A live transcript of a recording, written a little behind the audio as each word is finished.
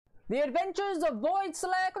The adventures of Void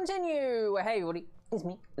Slayer continue! Hey everybody, it's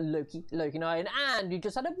me, Loki 9, and you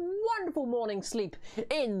just had a wonderful morning sleep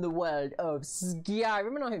in the world of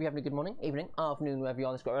Skyrim, and I hope you're having a good morning, evening, afternoon, wherever you are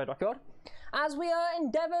on this great record. As we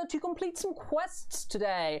endeavour to complete some quests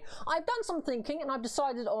today. I've done some thinking, and I've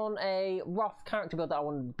decided on a rough character build that I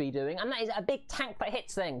want to be doing, and that is a big tank that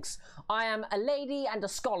hits things. I am a lady and a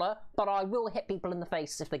scholar, but I will hit people in the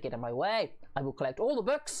face if they get in my way. I will collect all the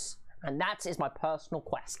books, and that is my personal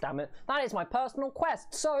quest, damn it. That is my personal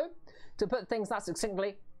quest. So, to put things that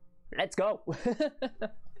succinctly, let's go.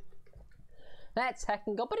 Let's heck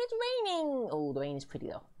and go. But it's raining. Oh, the rain is pretty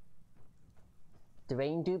though. The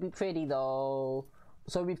rain do be pretty though.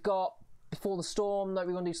 So we've got, before the storm, that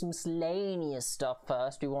we want to do some miscellaneous stuff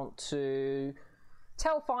first. We want to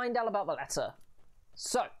tell Findel about the letter.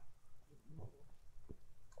 So,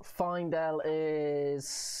 Findel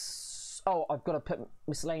is... Oh, I've got to put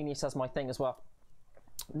miscellaneous as my thing as well.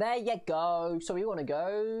 There you go. So we want to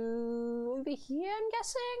go over here, I'm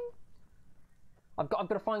guessing. I've got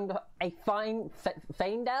to find a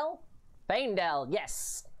Findel. Findel,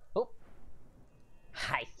 yes. Oh,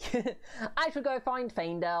 hi. I should go find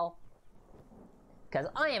Findel because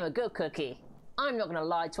I am a good cookie. I'm not going to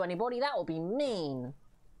lie to anybody. That will be mean.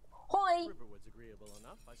 Hi. Riverwood's agreeable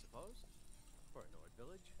enough, I suppose, for a Nord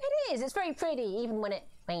village. It is. It's very pretty, even when it's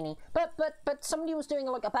rainy. But somebody was doing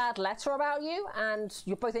like a bad letter about you, and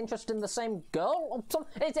you're both interested in the same girl.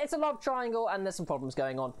 It's a love triangle, and there's some problems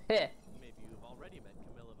going on here. Maybe you've already met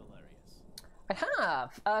Camilla Valerius. I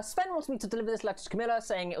have. Sven wants me to deliver this letter to Camilla,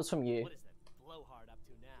 saying it was from you. What is that blowhard up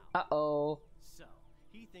to now? Uh-oh. So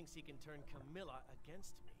he thinks he can turn Camilla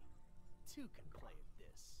against me. Two can play at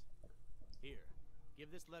this. Here,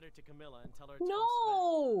 give this letter to Camilla and tell her it's from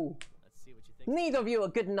No. Sven. Let's see what you think. Neither of you are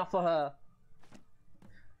good enough for her.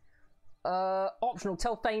 Optional,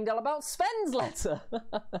 tell Findel about Sven's letter.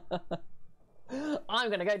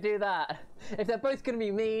 I'm gonna go do that. If they're both gonna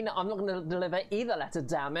be mean, I'm not gonna deliver either letter,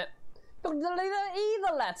 damn it. I'm not gonna deliver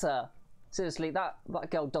either letter. Seriously, that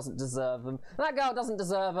girl doesn't deserve them. That girl doesn't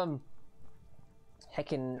deserve them.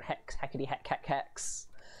 Heckin' heckity hex.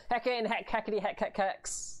 Heckin' heckity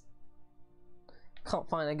hex. Can't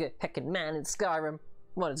find a good heckin' man in Skyrim.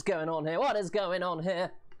 What is going on here? What is going on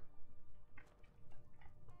here?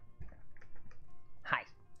 Hi.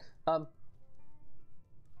 Got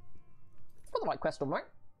the right quest on, right?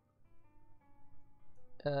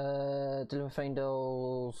 Deliver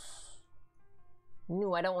Feindel's...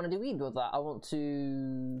 No, I don't want to do either of that. I want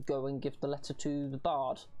to go and give the letter to the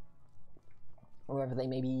bard. Wherever they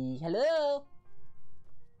may be. Hello?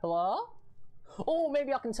 Hello? Oh,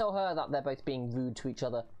 maybe I can tell her that they're both being rude to each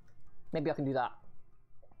other. Maybe I can do that.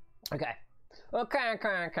 Okay.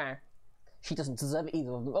 Okay. She doesn't deserve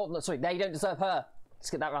either of them. Oh, no, sorry, they don't deserve her. Let's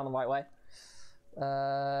get that round the right way.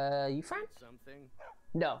 You friend? Something.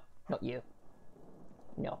 No, not you.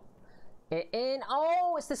 No.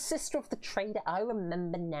 Oh, it's the sister of the trader. I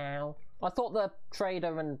remember now. I thought the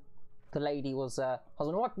trader and the lady was husband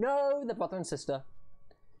and wife. No, they're brother and sister.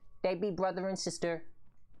 They'd be brother and sister.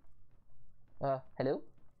 Hello?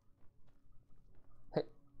 Hit.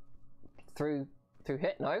 Through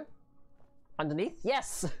hit? No. Underneath?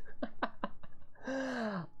 Yes!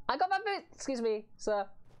 I got my boot! Excuse me, sir.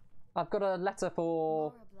 I've got a letter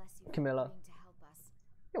for Camilla.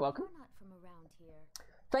 You're welcome. You're not from around here.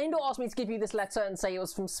 Feindor asked me to give you this letter and say it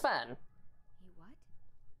was from Sven. He what?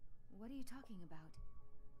 What are you talking about?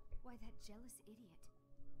 Why, that jealous idiot.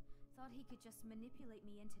 Thought he could just manipulate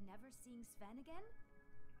me into never seeing Sven again?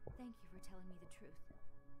 Thank you for telling me the truth.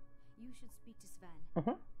 You should speak to Sven.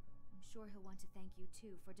 I'm sure he'll want to thank you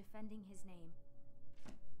too for defending his name.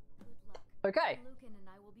 Good luck. Okay. Lucan and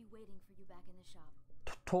I will be waiting for you back in the shop.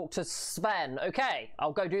 Talk to Sven. Okay,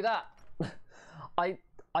 I'll go do that.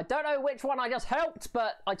 I don't know which one I just helped,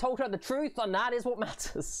 but I told her the truth, and that is what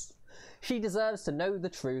matters. She deserves to know the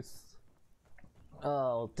truth.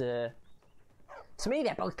 Oh dear. To me,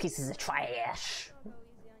 they're both pieces of trash. I'll go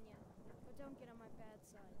easy on you, but don't get on my bad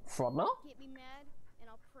side. Frogma? Get me mad, and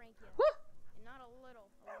I'll prank you. What? And not a little,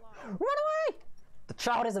 a lot. Run away! The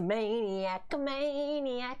child is a maniac, a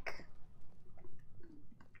maniac.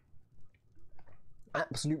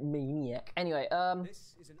 Absolute maniac. Anyway,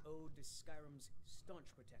 This is an ode to Skyrim's staunch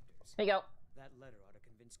protectors. here you go. That letter ought to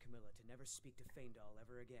convince Camilla to never speak to Feindahl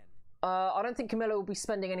ever again. I don't think Camilla will be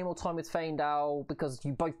spending any more time with Feindahl because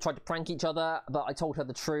you both tried to prank each other, but I told her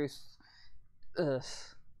the truth. Ugh.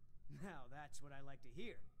 Now that's what I like to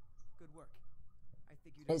hear. Good work. I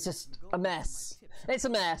think you It's deserve just some a gold mess. for my tips. It's a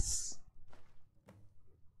mess.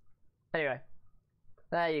 Anyway,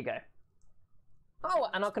 there you go. Oh,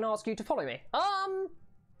 and I can ask you to follow me.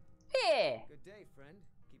 Here. Good day, friend.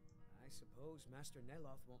 I suppose Master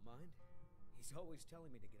Neloth won't mind. He's always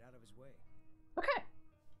telling me to get out of his way. Okay.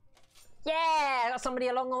 Yeah, got somebody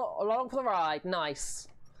along for the ride. Nice.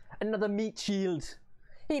 Another meat shield.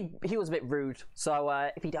 He was a bit rude, so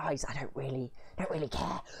if he dies, I don't really care.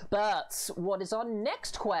 But what is our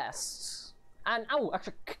next quest? And oh,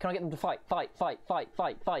 actually, can I get them to fight? Fight. Can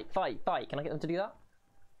I get them to do that?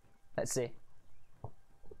 Let's see.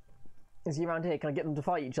 Is he around here? Can I get them to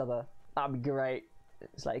fight each other? That'd be great.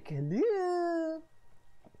 It's like, hello.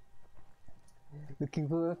 Looking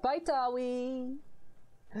for a fight, are we?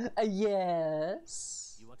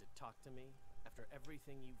 Yes. You want to talk to me after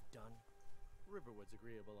everything you've done? Riverwood's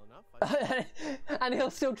agreeable enough. And he'll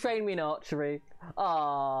still train me in archery.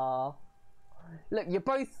 Ah. Look, you're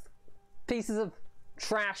both pieces of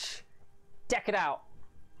trash. Deck it out.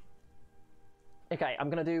 Okay, I'm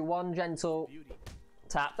gonna do one gentle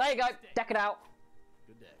tap. There you go. Deck it out.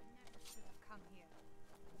 Good day. Should have come here.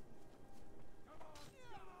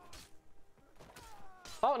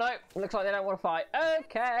 Oh no, looks like they don't want to fight.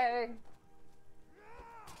 Okay.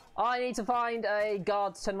 I need to find a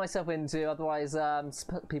guard to turn myself into, otherwise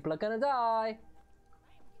people are gonna die.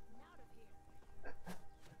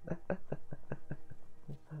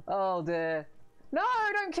 Oh dear. No,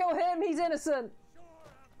 don't kill him, he's innocent.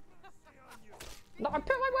 No, I put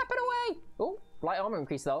my weapon away. Oh, light armor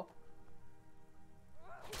increase though.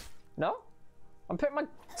 No? I'm putting my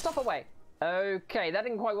stuff away. Okay, that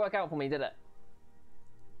didn't quite work out for me, did it?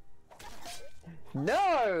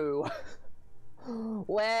 No!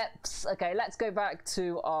 Whoops. Okay, let's go back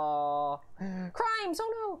to our crimes.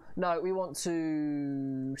 Oh no. No, we want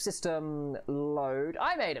to system load.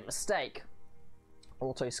 I made a mistake.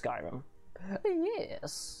 Auto Skyrim.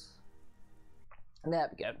 Yes. There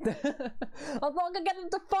we go. I thought I could get them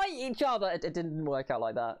to fight each other. It didn't work out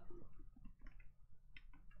like that.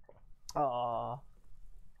 Ah.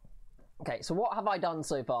 Okay, so what have I done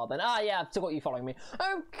so far then? Ah, yeah, I've still got you following me.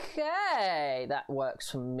 Okay, that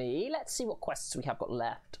works for me. Let's see what quests we have got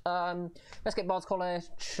left. Let's get Bard's College.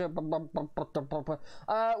 We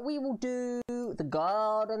will do the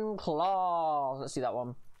Garden Claw. Let's do that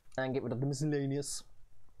one. And get rid of the miscellaneous.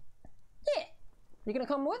 Yeah. You gonna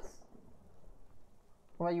come with?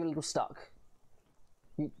 Or are you a little stuck?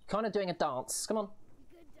 You're kind of doing a dance. Come on.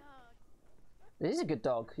 Good dog. It is a good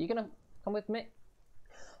dog. You gonna come with me?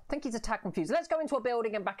 I think he's attack confused. Let's go into a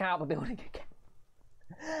building and back out of a building again.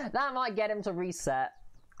 That might get him to reset.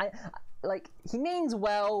 Like, he means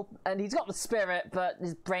well, and he's got the spirit, but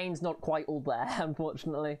his brain's not quite all there,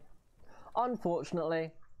 unfortunately.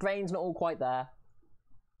 Unfortunately, brain's not all quite there.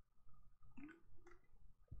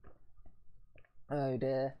 Oh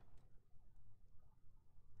dear.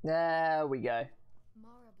 There we go.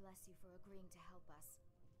 Mara bless you for agreeing to help us.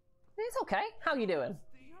 It's okay. How you doing?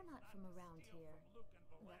 You're not from around here.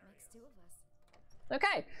 That makes two of us.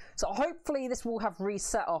 Okay, so hopefully this will have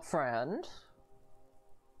reset our friend.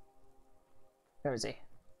 Where is he?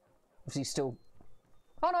 Is he still...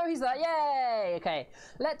 Oh no, he's there. Yay! Okay,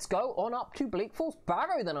 let's go on up to Bleak Falls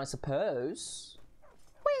Barrow then, I suppose.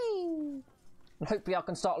 Whee! And hopefully I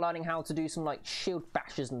can start learning how to do some like shield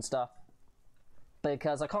bashes and stuff.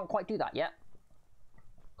 Because I can't quite do that yet.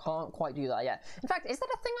 Can't quite do that yet. In fact, is that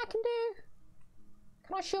a thing I can do?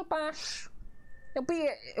 Can I shield bash? It'll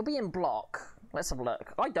be in block. Let's have a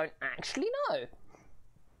look. I don't actually know.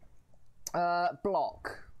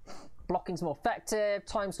 Block. Blocking's more effective.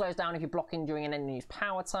 Time slows down if you're blocking during an enemy's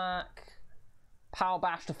power attack. Power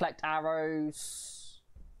bash, deflect arrows.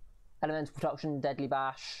 Elemental production, deadly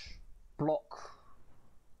bash. Block.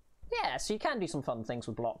 Yeah, so you can do some fun things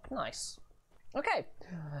with block. Nice. Okay,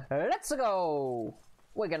 let's go.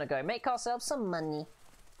 We're gonna go make ourselves some money.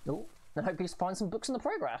 Oh, and hopefully find some books in the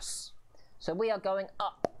progress. So we are going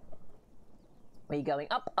up. We're going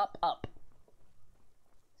up, up, up.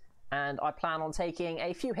 And I plan on taking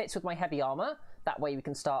a few hits with my heavy armor. That way we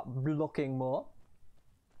can start blocking more.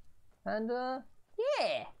 And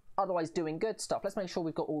yeah, otherwise doing good stuff. Let's make sure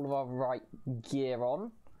we've got all of our right gear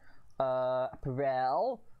on.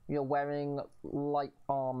 Apparel. You're wearing light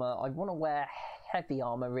armor. I want to wear heavy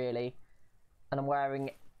armor, really. And I'm wearing...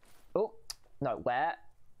 Oh, no, wear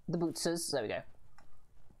the bootses. There we go.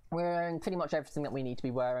 We're wearing pretty much everything that we need to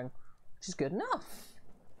be wearing, which is good enough.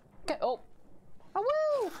 Okay, oh. Oh,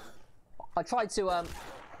 woo! I tried to,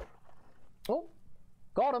 Oh,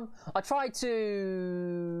 got him. I tried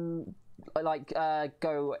to, like,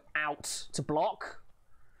 go out to block.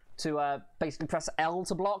 To basically press L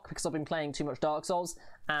to block because I've been playing too much Dark Souls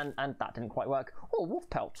and that didn't quite work. Oh, wolf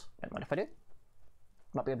pelt. Don't mind if I do.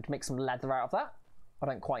 Might be able to make some leather out of that. I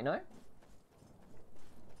don't quite know.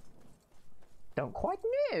 Don't quite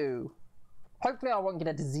know. Hopefully I won't get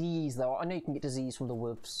a disease, though. I know you can get disease from the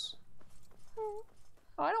wolves.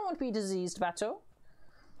 I don't want to be diseased, Vato.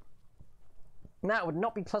 That would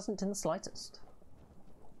not be pleasant in the slightest.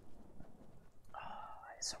 Oh,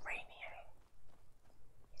 it's so rainy.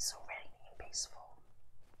 It's so rainy and peaceful.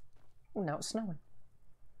 Oh, now it's snowing.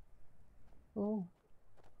 Ooh.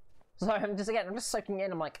 So I'm just soaking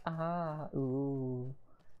in. I'm like, ah, ooh,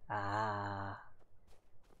 ah.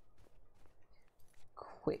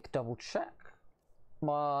 Quick double check.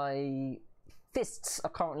 My fists are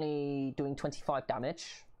currently doing 25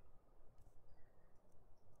 damage.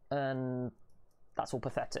 And that's all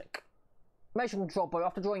pathetic. Motion control bow.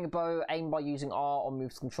 After drawing a bow, aim by using R or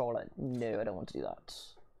move to control it. No, I don't want to do that.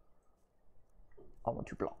 I want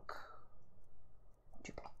to block.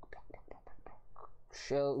 Block.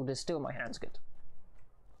 Shoulder still in my hands, good.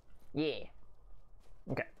 Yeah.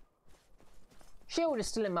 Okay. Shield is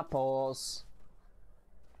still in my paws.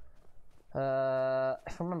 If I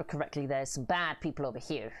remember correctly, there's some bad people over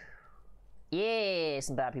here. Yeah,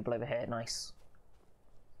 some bad people over here. Nice.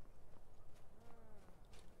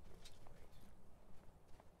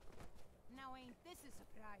 Now ain't this a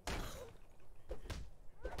surprise?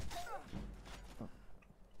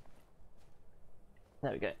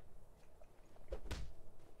 There we go.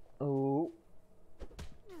 Oh.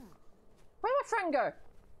 Where'd my friend go?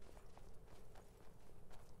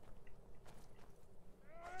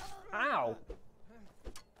 Ow!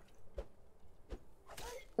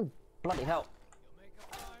 Ooh, bloody hell.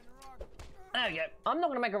 There we go. I'm not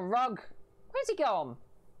gonna make a rug. Where's he gone?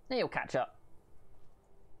 He'll catch up.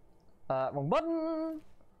 Wrong button.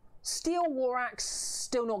 Steel war axe,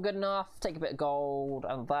 still not good enough. Take a bit of gold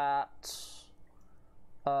and that.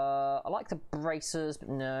 I like the bracers, but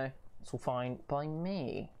no. It's all fine by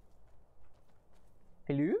me.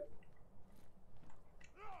 Hello?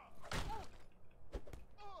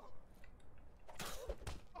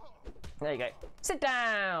 There you go. Sit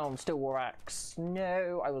down, Steel War Axe.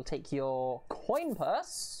 No, I will take your coin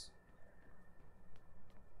purse.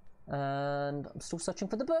 And I'm still searching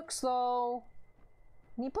for the books, though.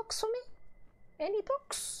 Any books for me? Any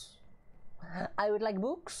books? I would like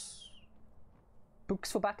books.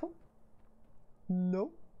 Books for battle?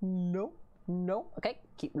 No, no, no. Okay,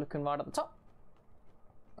 keep looking right at the top.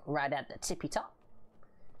 Right at the tippy top.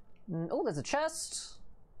 Oh, there's a chest.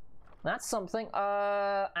 That's something.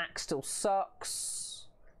 Axe still sucks.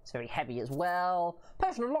 It's very heavy as well.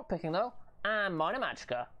 Potion of lockpicking though, and minor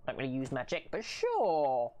magicka. Don't really use magic, but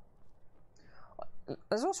sure.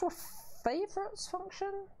 There's also a favourites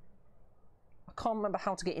function. I can't remember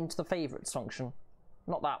how to get into the favourites function.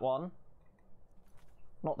 Not that one.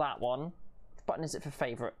 Not that one. Which button is it for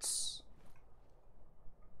favourites?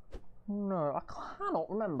 No, I cannot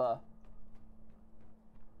remember.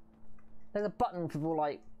 There's a button for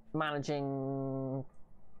like managing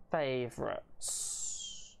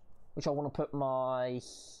favourites, which I want to put my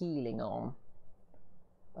healing on,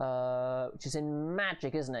 which is in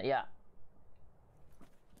magic, isn't it? Yeah,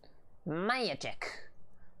 magic.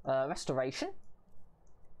 Restoration,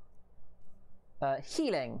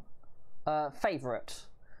 healing, favourite.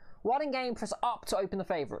 While in game, press up to open the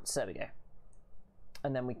favourites. There we go.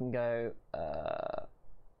 And then we can go.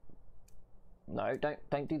 No,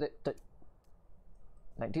 don't do that.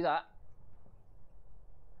 Don't do that.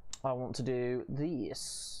 I want to do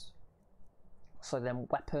this. So then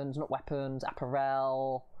weapons, not weapons,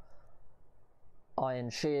 apparel,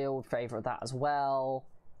 iron shield, favourite that as well.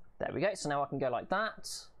 There we go. So now I can go like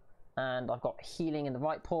that. And I've got healing in the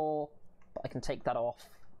right paw, but I can take that off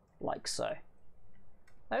like so.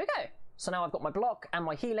 There we go. So now I've got my block and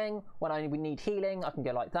my healing. When I need healing, I can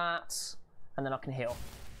go like that. And then I can heal.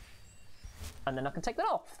 And then I can take that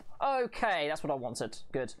off. Okay, that's what I wanted.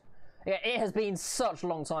 Good. Yeah, it has been such a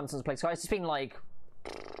long time since I played Skyrim. It's been like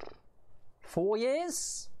 4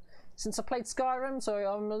 years since I played Skyrim, so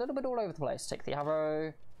I'm a little bit all over the place. Take the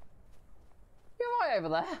arrow. You're right over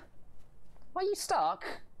there. Are you stuck?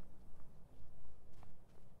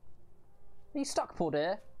 Are you stuck, poor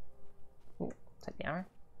dear? Ooh, take the arrow.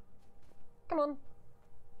 Come on.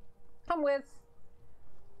 Come with.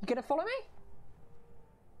 You gonna follow me?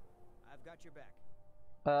 I've got your back.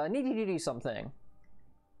 I need you to do something.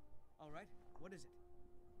 All right. What is it?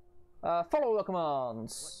 Follow the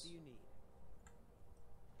commands. What do you need?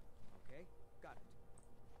 Okay, got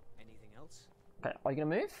it. Anything else? Okay, are you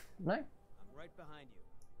gonna move? No? I'm right behind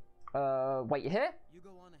you. Wait here, You go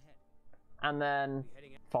on ahead. and then We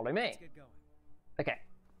heading out? follow me. Let's get going. Okay.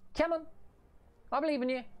 Come on. I believe in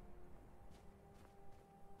you.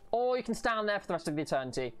 Or you can stand there for the rest of the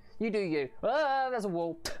eternity. You do you. Ah, there's a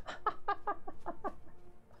wall.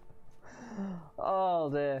 Oh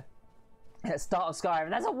dear. At the start of Skyrim,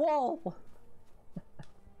 there's a wall!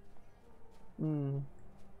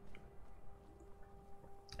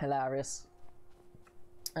 Hilarious.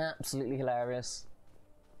 Absolutely hilarious.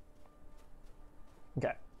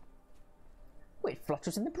 Okay. Oh, it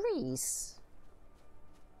flutters in the breeze.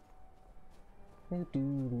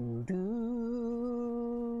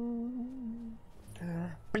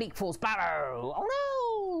 Bleak falls barrow!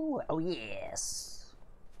 Oh no! Oh yes!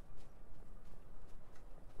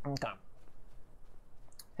 Okay.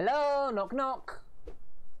 Hello? Knock knock.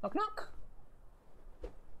 Knock knock.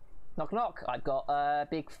 Knock knock. I've got a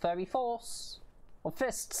big furry force. Of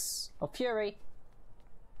fists. Of fury.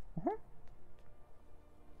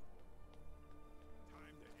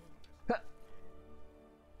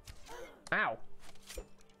 Ow.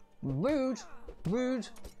 Rude. Rude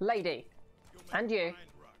lady. And you.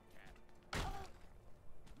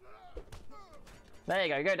 There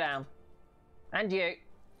you go. Go down. And you.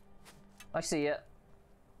 I see it.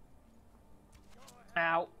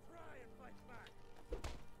 Ow.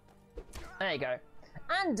 There you go.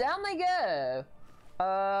 And down they go.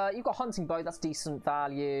 You've got hunting bow, that's decent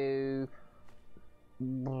value.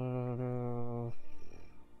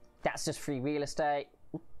 That's just free real estate.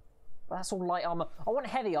 That's all light armor. I want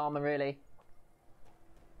heavy armor, really.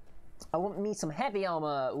 I want me some heavy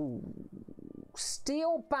armor. Ooh.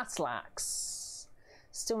 Steel battle axe.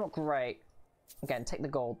 Still not great. Again, take the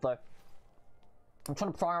gold, though. I'm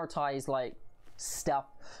trying to prioritize, like, stuff.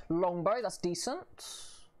 Longbow, that's decent.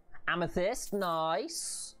 Amethyst,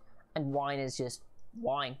 nice. And wine is just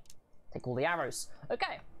wine. Take all the arrows.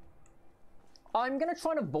 Okay. I'm going to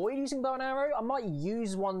try and avoid using bow and arrow. I might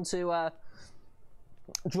use one to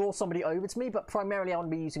draw somebody over to me, but primarily I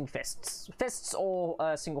want to be using fists. Fists or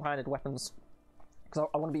single-handed weapons. Because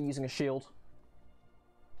I want to be using a shield.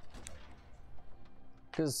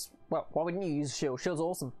 Because, well, why wouldn't you use a shield? Shield's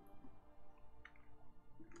awesome.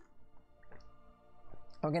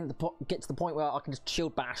 I'm going to get to the point where I can just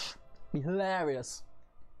shield bash. Be hilarious.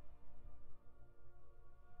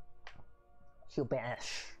 Shield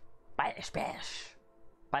bash. Bash bash.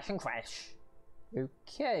 Bash and crash.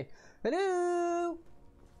 Okay. Hello!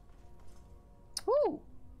 Woo!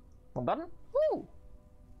 One button. Woo!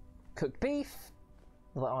 Cooked beef.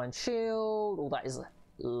 Another iron shield. All that is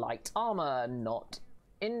light armor. Not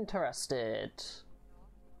interested.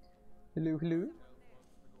 Hello, hello.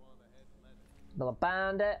 Another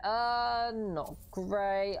bandit. Not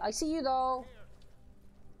great. I see you though.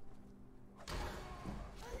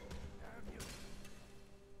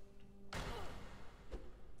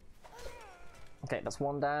 Okay, that's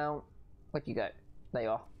one down. Where'd you go? There you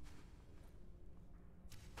are.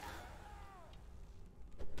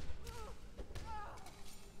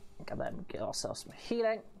 Okay, then get ourselves some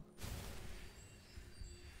healing.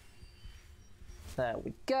 There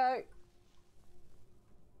we go.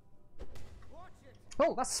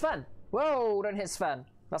 Oh, that's Sven. Whoa, don't hit Sven.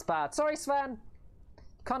 That's bad. Sorry, Sven.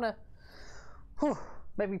 Kinda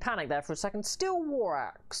made me panic there for a second. Steel war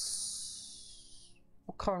axe.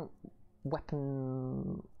 What current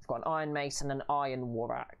weapon? I've got an iron mace and an iron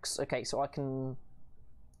war axe. Okay, so I can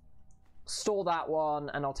store that one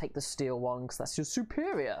and I'll take the steel one because that's just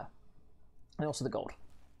superior. And also the gold.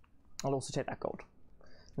 I'll also take that gold.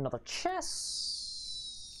 Another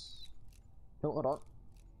chest. Oh, hold on.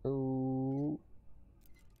 Ooh.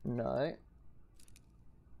 No.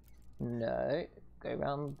 No. Go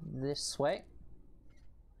around this way.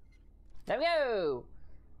 There we go!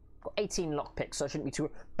 Got 18 lockpicks, so I shouldn't be too...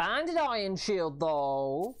 Banded iron shield,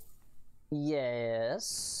 though!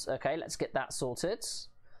 Yes. Okay, let's get that sorted.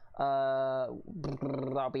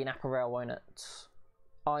 That'll be an apparel, won't it?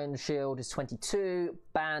 Iron shield is 22.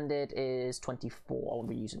 Banded is 24. I want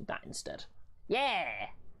to be using that instead. Yeah!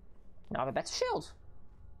 Now I have a better shield.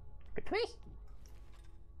 Good for me.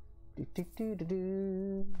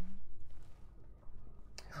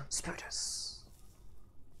 Spooters.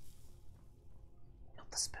 Not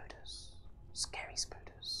the spooters. Scary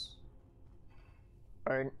spooters.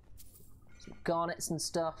 Burn. Some garnets and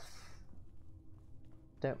stuff.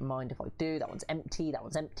 Don't mind if I do. That one's empty. That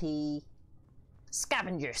one's empty.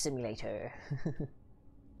 Scavenger simulator.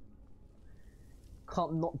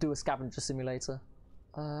 Can't not do a scavenger simulator.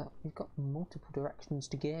 We've got multiple directions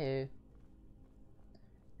to go.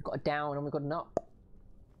 We've got a down and we've got an up.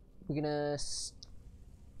 We're gonna...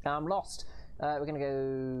 I'm lost. We're gonna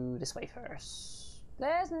go this way first.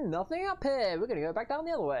 There's nothing up here. We're gonna go back down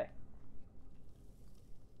the other way.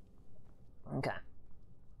 Okay.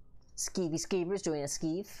 Skeevy Skeever's doing a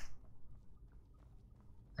skeeve.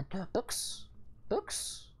 And books.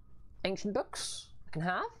 Books. Ancient books. I can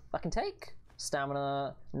have. I can take.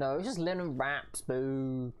 Stamina. No, it's just linen wraps.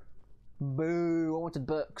 Boo. Boo! I wanted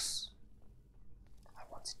books. I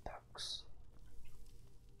wanted books.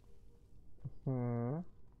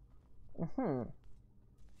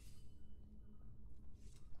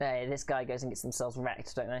 Hey, this guy goes and gets themselves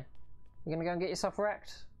wrecked, don't they? You gonna go and get yourself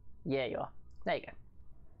wrecked? Yeah, you are. There you go.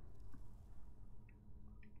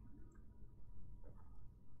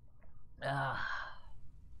 Ah.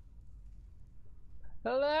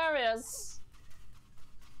 Hilarious!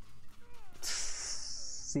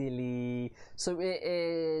 Silly. So it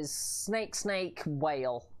is snake, snake,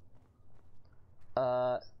 whale.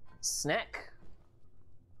 Snack?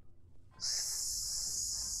 Snack?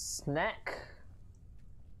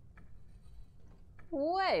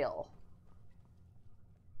 Whale.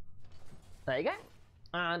 There you go.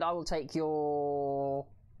 And I will take your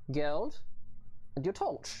gold and your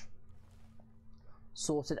torch.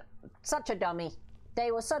 Sorted. Such a dummy.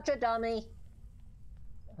 They were such a dummy.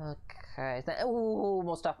 Okay. Ooh,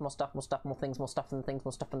 more stuff, more stuff, more stuff, more things, more stuff and things,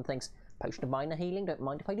 more stuff and things. Potion of minor healing. Don't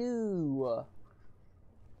mind if I do.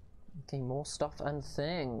 Okay, more stuff and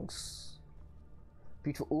things.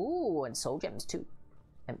 Beautiful. Ooh, and soul gems too.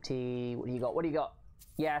 Empty. What do you got? What do you got?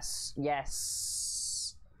 Yes,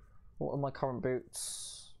 yes. What are my current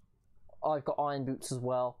boots? I've got iron boots as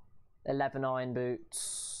well. 11 iron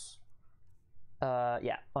boots.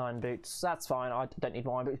 Yeah, iron boots. That's fine. I don't need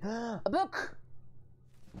more iron boots. A book!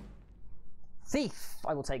 Thief.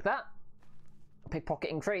 I will take that. Pickpocket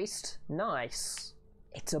increased. Nice.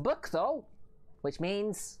 It's a book though, which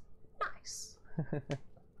means nice.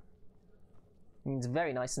 Means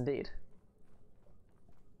very nice indeed.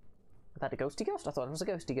 Is that a ghosty ghost? I thought it was a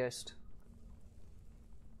ghosty ghost.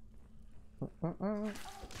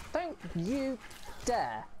 Don't you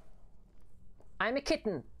dare. I'm a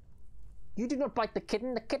kitten. You do not bite the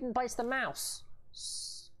kitten bites the mouse.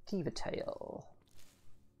 Skeever tail.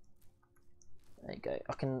 There you go.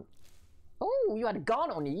 I can... Oh, you had a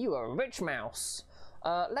garnet on you. You were a rich mouse.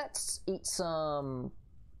 Let's eat some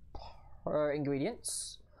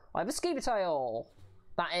ingredients. I have a skeever tail.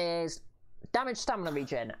 That is damage stamina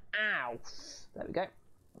regen. Ow. There we go.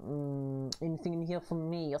 Anything in here for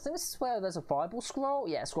me? I think this is where there's a fireball scroll.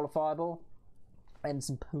 Yeah, scroll of fireball. And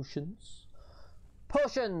some potions.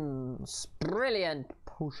 Potions! Brilliant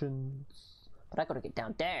potions. But I gotta get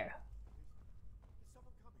down there.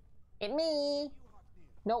 It me!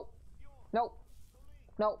 Nope. Nope.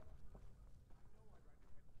 Nope.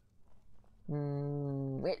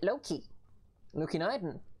 Wait, Loki. Loki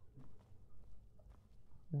Naiden.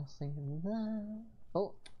 Nothing in there.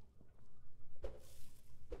 Oh.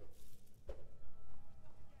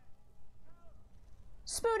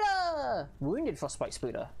 Spooder! Wounded frostbite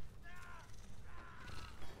Spooder.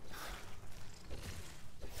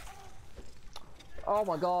 Oh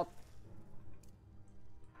my god.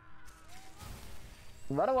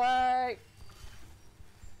 Run away!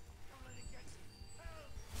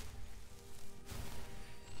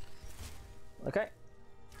 Okay.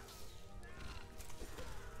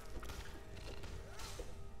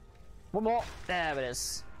 One more. There it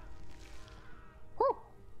is. Whew.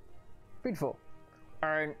 Beautiful.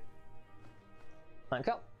 Earn. Thank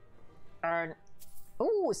you. Earn.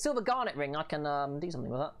 Ooh, a silver garnet ring. I can do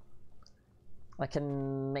something with that. I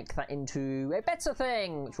can make that into a better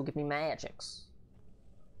thing, which will give me magics.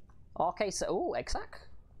 Okay, so ooh, egg sack.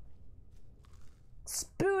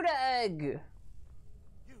 Spooder egg.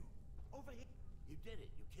 You over here. You did it.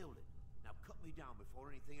 You killed it. Now cut me down before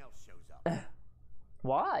anything else shows up.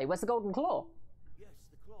 Why? Where's the golden claw? Yes,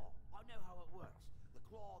 the claw. I know how it works. The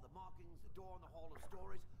claw, the markings, the door in the Hall of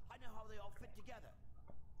Stories. I know how they all fit together.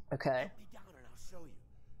 Okay. Cut me down and I'll show you.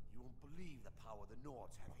 You won't believe the power the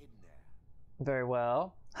Nords have hidden there. Very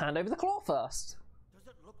well. Hand over the claw first. Does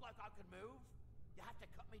it look like I can move? You have to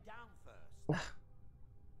cut me down first.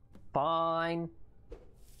 Fine.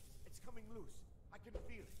 It's coming loose. I can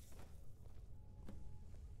feel it.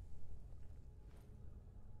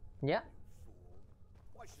 Yeah. Fool.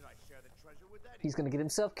 Why should I share the treasure with anyone? He's gonna get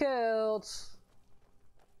himself killed.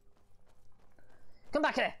 Come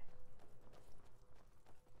back here.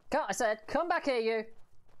 Come, I said, come back here, you.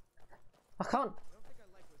 I can't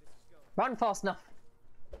run fast enough.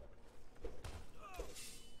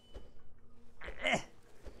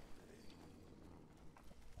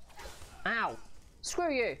 Ow!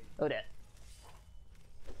 Screw you! Oh dear.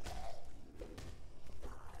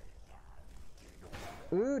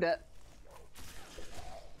 Ooh dear.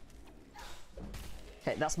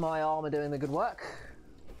 Okay, that's my armor doing the good work.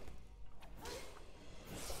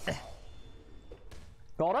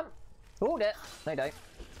 Got him. Oh dear. They don't.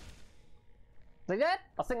 They dead?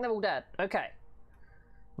 I think they're all dead. Okay.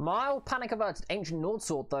 Mild panic averted. Ancient Nord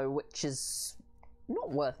sword though, which is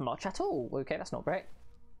Not worth much at all. Okay, that's not great.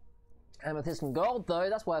 Amethyst and gold, though,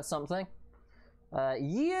 that's worth something.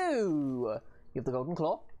 You have the Golden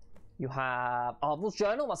Claw. You have Arvel's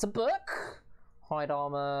Journal, that's a book. Hide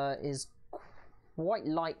armor is quite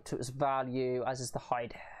light to its value, as is the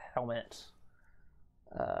hide helmet.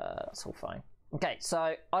 That's all fine. Okay,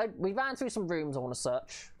 so we ran through some rooms I want to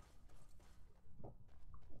search.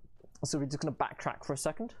 So we're just going to backtrack for a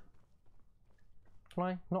second. Can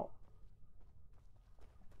I not?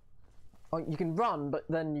 Oh, you can run, but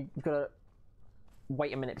then you've got to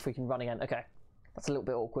wait a minute before you can run again. Okay, that's a little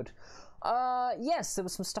bit awkward. Yes, there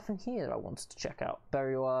was some stuff in here that I wanted to check out.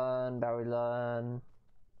 Berry learn, berry learn,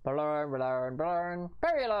 berry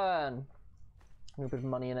learn. A little bit of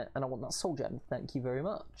money in it, and I want that soul gem. Thank you very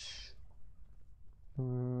much.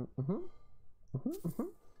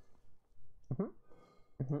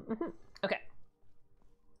 Okay.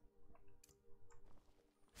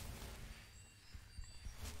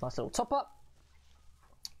 Nice little top up.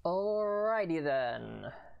 Alrighty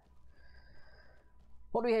then.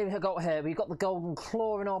 What do we got here? We've got the golden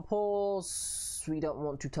claw in our paws. We don't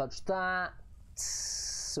want to touch that.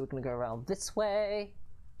 So we're going to go around this way.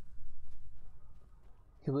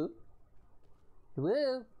 Woo.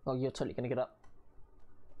 Woo. Oh, you're totally going to get up.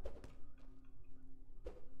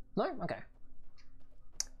 No? Okay.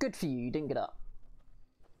 Good for you, you didn't get up.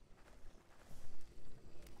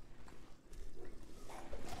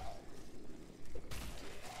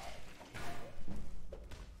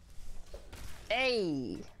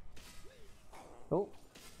 Hey! Oh.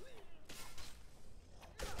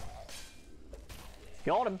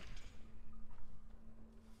 Got him.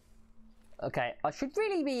 Okay, I should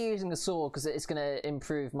really be using the sword because it's going to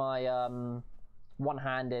improve my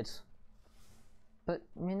one-handed. But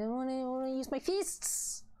I mean, I want to use my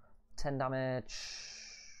fists. 10 damage.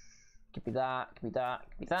 Give me that. Give me that.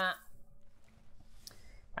 Give me that.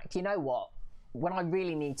 Right, you know what? When I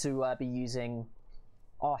really need to be using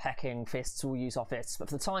our hacking fists, we'll use our fists. But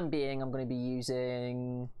for the time being, I'm going to be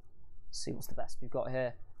using. Let's see what's the best we've got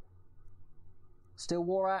here. Steel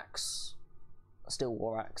war axe. Steel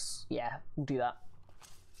war axe. Yeah, we'll do that.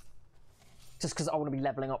 Just because I want to be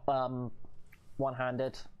leveling up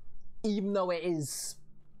one-handed, even though it is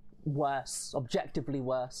worse, objectively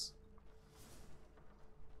worse.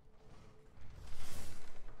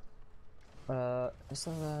 Is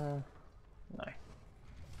there a... No.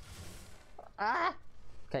 Ah!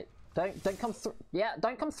 Okay, don't come through. Yeah,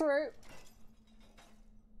 don't come through.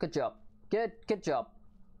 Good job. Good job.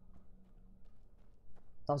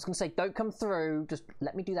 I was going to say, don't come through. Just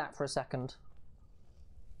let me do that for a second.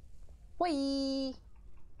 Whee!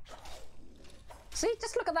 See,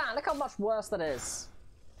 just look at that. Look how much worse that is.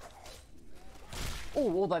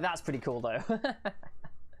 Oh, although that's pretty cool, though.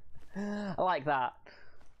 I like that.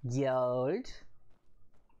 Gold.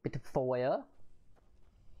 Bit of fire.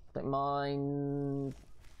 Don't mind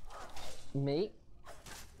me.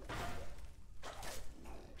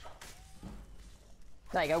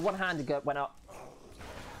 There you go. One-handed went up.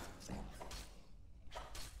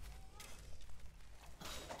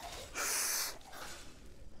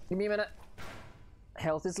 Give me a minute.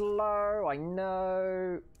 Health is low, I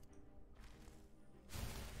know.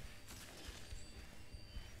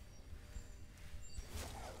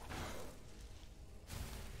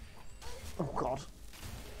 Oh god.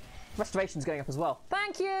 Restoration's going up as well.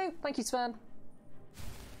 Thank you! Thank you, Sven.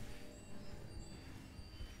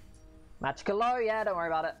 Magical low, yeah, don't worry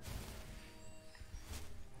about it.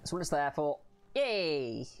 That's what it's there for.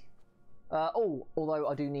 Yay! Oh, although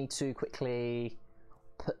I do need to quickly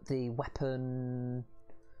put the weapon,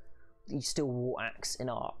 the steel war axe in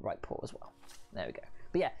our right paw as well. There we go.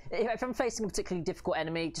 But yeah, if I'm facing a particularly difficult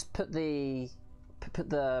enemy, just put the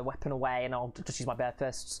weapon away and I'll just use my bare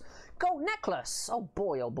fists. Gold necklace! Oh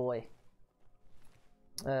boy, oh boy.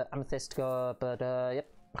 Amethyst, but yep.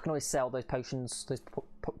 I can always sell those potions, those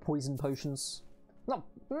poison potions. No,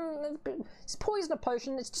 it's poison a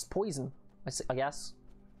potion, it's just poison, I guess.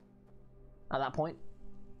 At that point.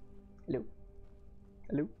 Hello.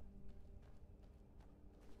 Hello?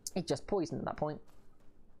 It's just poison at that point.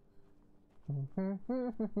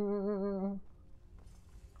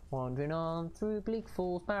 Wandering on through Bleak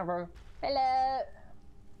Falls Barrow. Hello!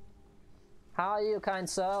 How are you, kind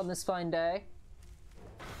sir, on this fine day?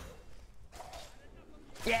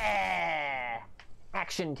 Yeah!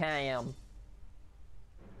 Action cam!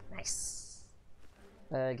 Nice.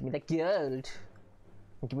 Give me the gold.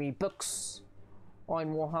 Give me books.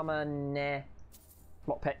 I'm Warhammer, nah.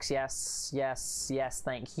 Lockpicks, yes,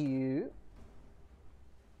 thank you.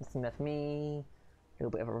 Nothing left for me. A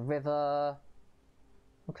little bit of a river.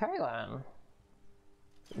 Okay then.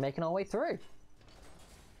 Making our way through.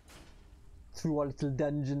 through our little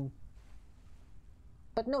dungeon.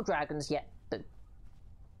 But no dragons yet.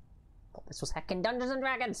 Thought this was heckin' Dungeons and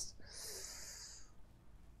Dragons.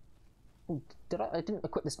 Ooh, I didn't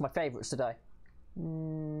equip this to my favourites today.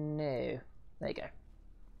 No. There you go.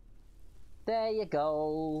 There you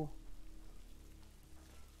go.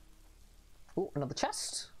 Oh, another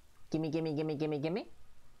chest. Gimme, gimme, gimme, gimme, gimme.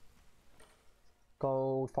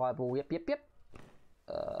 Gold, fireball, yep, yep, yep.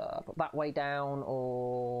 Put that way down,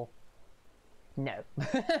 or... No.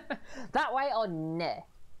 That way or no?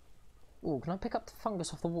 Oh, can I pick up the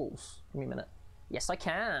fungus off the walls? Give me a minute. Yes, I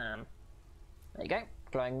can. There you go.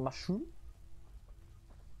 Glowing mushroom.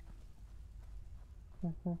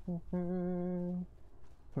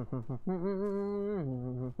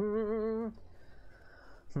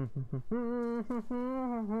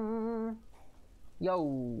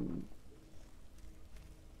 Yo.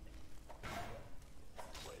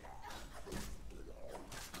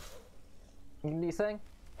 Anything?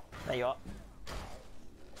 There you are.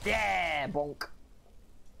 Yeah, bonk.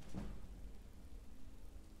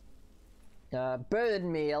 Bird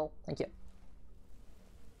meal. Thank you.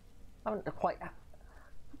 I haven't quite. Have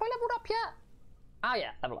I leveled up yet? Oh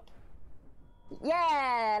yeah, level up.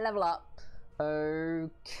 Yeah, level up.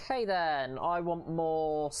 Okay then. I want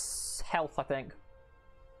more health, I think.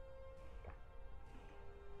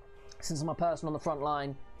 Since I'm a person on the front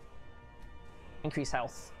line. Increase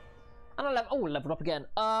health. And I leveled up again.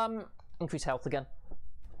 Increase health again.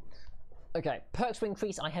 Okay, perks to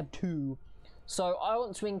increase, I have 2. So I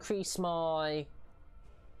want to increase my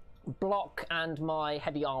block and my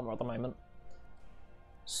heavy armor at the moment.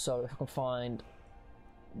 So if I can find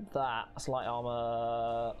that, that's light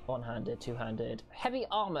armor, one-handed, two-handed. Heavy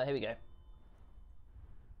armor, here we go.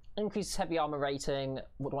 Increase heavy armor rating.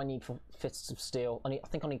 What do I need for Fists of Steel? I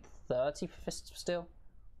think I need 30 for Fists of Steel.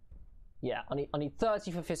 Yeah, I need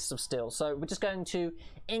 30 for Fists of Steel. So we're just going to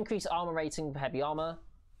increase armor rating for heavy armor.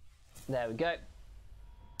 There we go.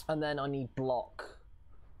 And then I need block.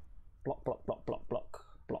 Block, block, block, block, block.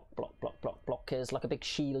 Block, block, block, block. Block is like a big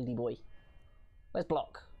shieldy boy. Where's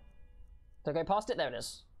block? Did I go past it? There it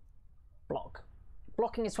is. Block.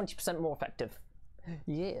 Blocking is 20% more effective.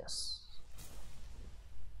 Yes.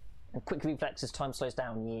 And quick reflexes, time slows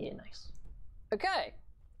down. Yeah, nice. Okay.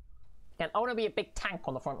 Again, I want to be a big tank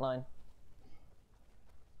on the front line.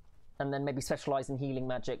 And then maybe specialise in healing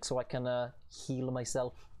magic so I can heal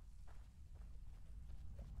myself.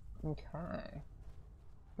 Okay.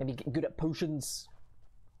 Maybe get good at potions.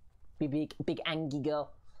 Be big Angie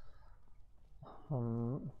girl. I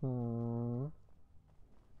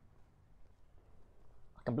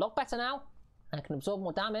can block better now, and I can absorb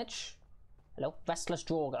more damage. Hello, Restless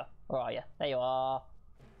Draugr. Where are you? There you are.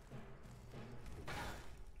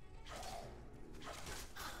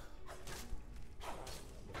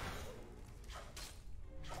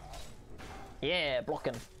 Yeah,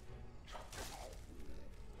 blocking.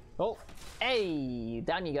 Oh, hey,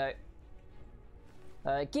 down you go.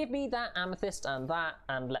 Give me that amethyst and that,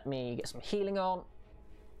 and let me get some healing on.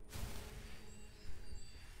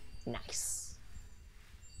 Nice.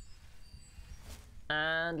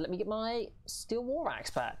 And let me get my steel war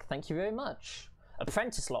axe back. Thank you very much.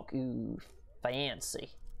 Apprentice lock. Ooh,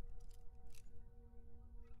 fancy.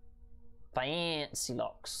 Fancy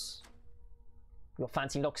locks. Your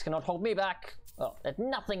fancy locks cannot hold me back. Oh, there's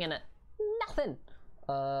nothing in it. Nothing.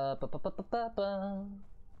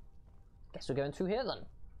 Guess we're going through here then.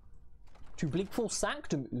 To Bleak Full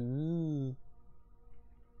Sanctum. Ooh.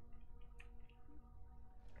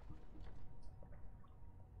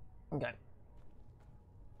 Okay.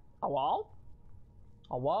 A wall?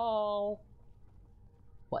 A wall.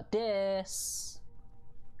 What this?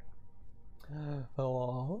 A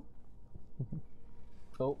wall.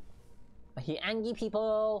 Oh. I hear angry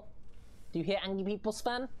people. Do you hear angry people,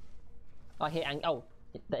 Sven? I hear oh,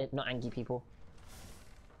 they're not angry people.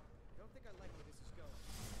 Don't think I like where this is going.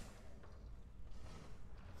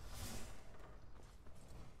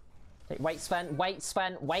 Okay, wait, Sven. Wait,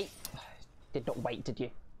 Sven. Wait. Did not wait, did you?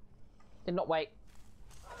 Did not wait.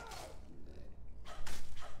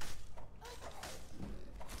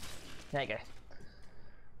 There you go.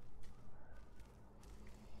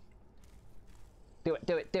 Do it,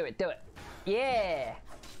 do it, do it, do it. Yeah!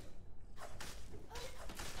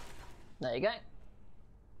 There you go. What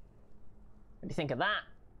do you think of that?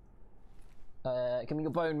 Give me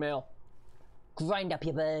your bone meal. Grind up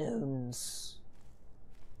your bones.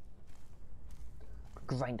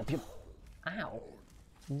 Grind up your... Ow.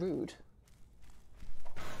 Rude.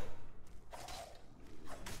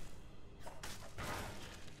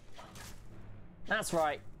 That's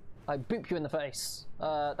right. I boop you in the face.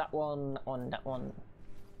 That one, that one.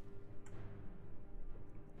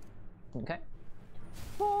 Okay.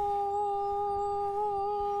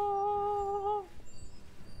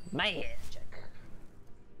 Magic.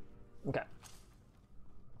 Okay.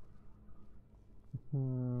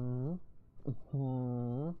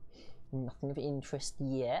 Nothing of interest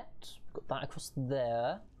yet. Got that across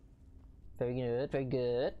there. Very good, very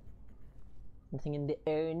good. Nothing in the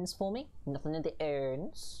urns for me? Nothing in the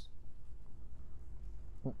urns.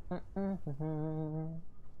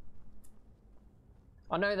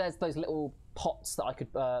 I know there's those little pots that I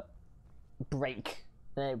could break.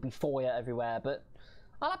 There would be fire everywhere, but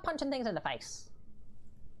I like punching things in the face.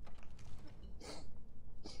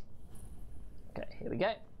 Okay, here we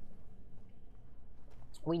go.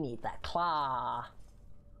 We need that claw.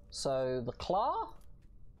 So the claw?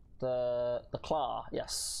 The claw,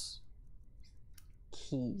 yes.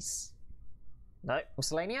 Keys. No,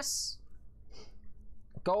 miscellaneous.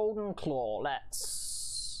 Golden claw,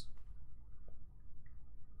 let's...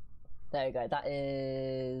 There we go, that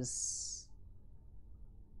is...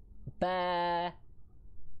 Bear...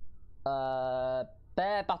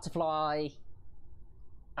 Bear, butterfly...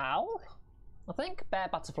 Owl? I think? Bear,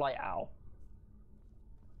 butterfly, owl.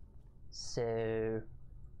 So...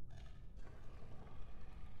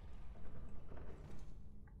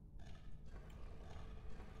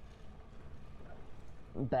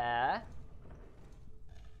 Bear,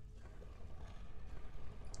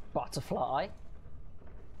 butterfly,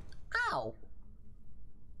 owl.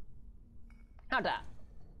 How'd that?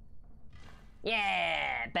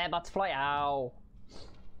 Yeah, bear, butterfly, owl.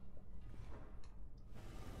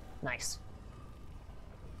 Nice.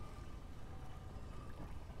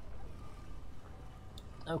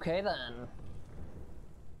 Okay then.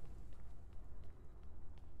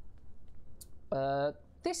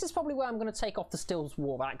 This is probably where I'm going to take off the Steel's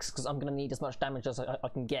War Axe, because I'm going to need as much damage as I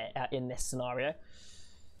can get in this scenario.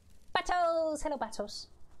 Battles! Hello, Battles.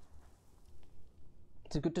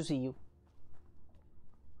 It's good to see you.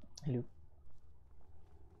 Hello.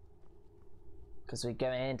 Because we're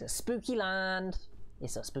going to Spooky Land.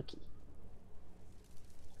 It's so spooky.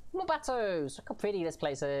 More Battles! Look how pretty this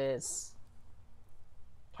place is.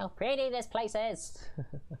 How pretty this place is.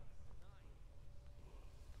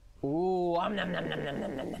 Ooh, nom nom nom nom nom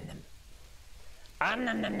nom nom nom.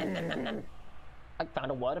 Nom nom nom nom nom nom. I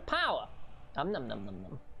found a word of power. Nom nom nom nom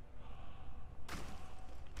nom.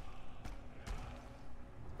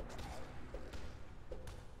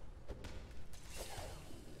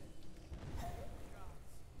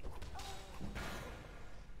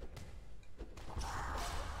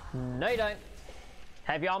 No, you don't.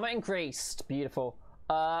 Heavy armor increased. Beautiful.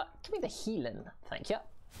 Give me the healing, thank you.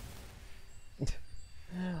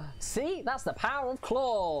 See, that's the power of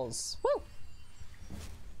claws. Woo!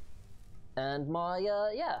 And my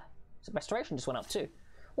yeah, restoration just went up too.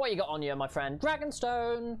 What you got on you, my friend?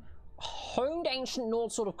 Dragonstone, honed ancient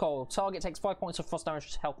Nord sword of coal. Target takes 5 points of frost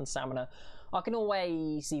damage, health and stamina. I can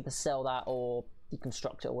always either sell that or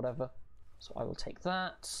deconstruct it or whatever. So I will take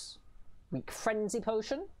that. Weak frenzy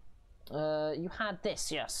potion. You had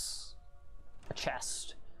this, yes. A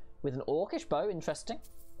chest with an orcish bow, interesting.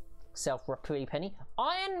 Sell for a pretty penny.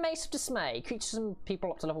 Iron Mace of Dismay. Creatures and people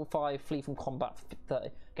up to level 5 flee from combat for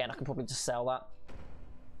 30. Again, I can probably just sell that.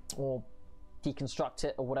 Or deconstruct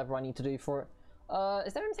it, or whatever I need to do for it.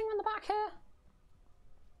 Is there anything on the back here?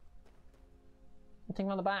 Anything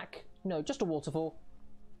on the back? No, just a waterfall.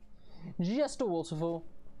 Just a waterfall.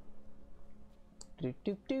 Do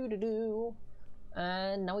do do do do.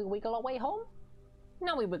 And now we wiggle our way home?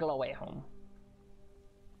 Now we wiggle our way home.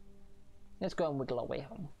 Let's go and wiggle our way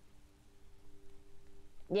home.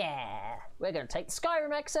 Yeah, we're going to take the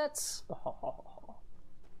Skyrim exits. But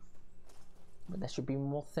there should be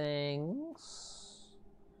more things.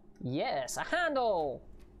 Yes, a handle.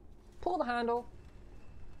 Pull the handle.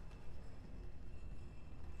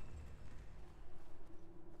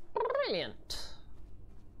 Brilliant.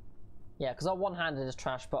 Yeah, because our one-handed is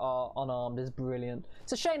trash, but our unarmed is brilliant.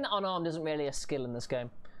 It's a shame that unarmed isn't really a skill in this game.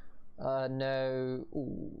 No.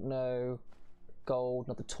 Ooh, no. Gold,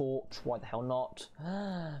 another torch. Why the hell not?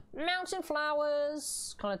 Mountain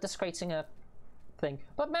flowers. Kind of desecrating a thing.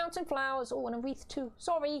 But mountain flowers. Oh, and a wreath too.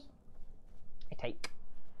 Sorry. I take.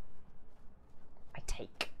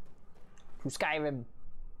 To Skyrim.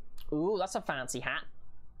 Ooh, that's a fancy hat.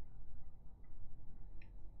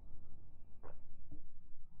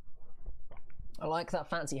 I like that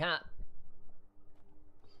fancy hat.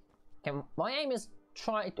 Okay, my aim is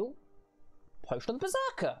try. Oh, Potion of the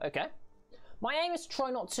Berserker. Okay. My aim is to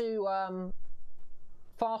try not to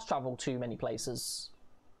fast travel too many places,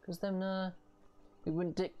 because then we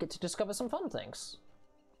wouldn't get to discover some fun things.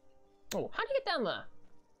 Oh, how do you get down there?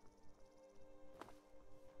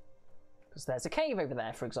 Because there's a cave over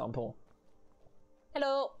there, for example.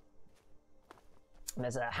 Hello! And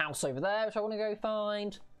there's a house over there, which I want to go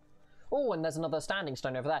find. Oh, and there's another standing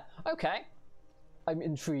stone over there. Okay. I'm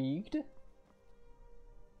intrigued.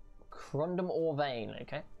 Crundum or vein,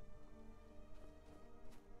 okay.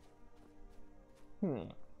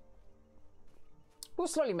 We'll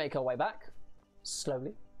slowly make our way back.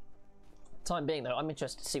 Slowly. Time being, though, I'm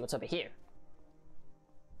interested to see what's over here.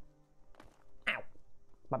 Ow.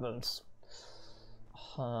 My bones.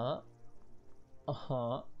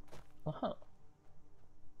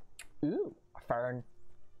 Ooh, a fern.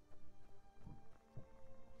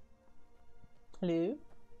 Hello?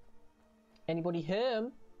 Anybody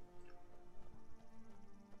home?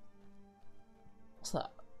 What's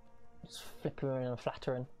that? Just flippering and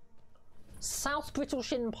flattering. South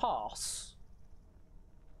Brittleshin Pass.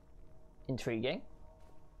 Intriguing.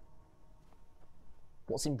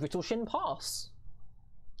 What's in Brittleshin Pass?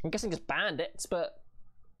 I'm guessing just bandits, but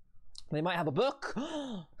they might have a book.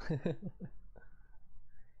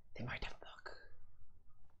 They might have a book.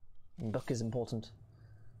 Book is important.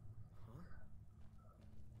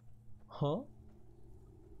 Huh?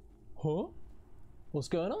 Huh? What's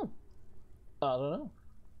going on? I don't know.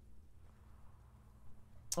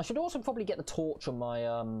 I should also probably get the torch on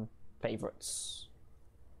my favourites.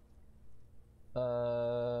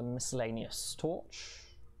 Miscellaneous torch.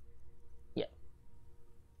 Yeah.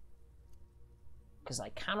 Because I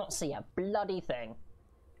cannot see a bloody thing.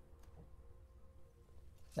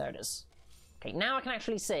 There it is. Okay, now I can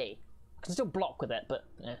actually see. I can still block with it, but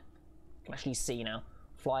I can actually see now.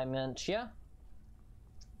 Flymantia.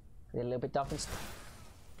 A little bit dark and...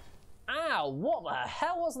 Ow! What the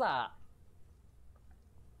hell was that?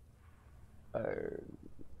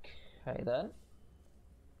 Okay then.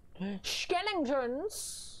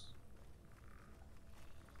 Skeletons!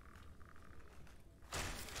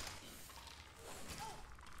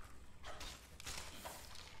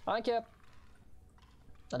 Thank you.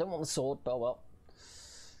 I don't want the sword, but well.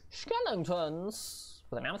 Skeletons!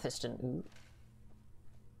 With an amethyst in. Ooh.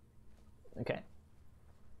 Okay.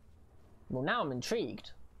 Well, now I'm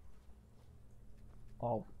intrigued.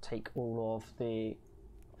 I'll take all of the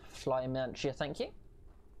Flymantia, thank you.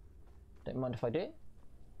 Don't mind if I do.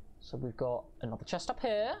 So we've got another chest up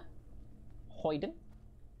here. Hiding.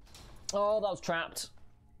 Oh, that was trapped.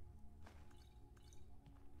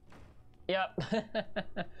 Yep.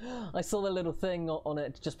 I saw the little thing on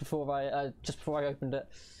it just before I opened it.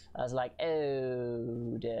 I was like,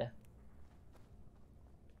 oh dear.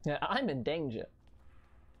 Yeah, I'm in danger.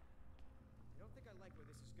 I don't think I like where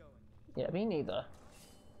this is going. Yeah, me neither.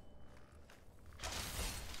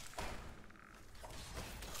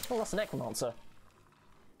 Oh, that's a necromancer.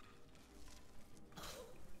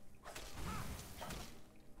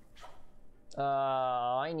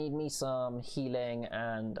 I need me some healing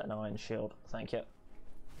and an iron shield. Thank you.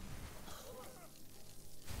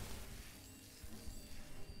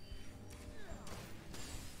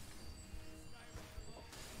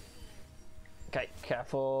 Okay,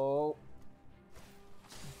 careful.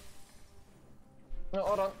 No,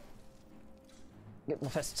 hold on. Get my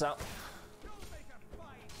fists out.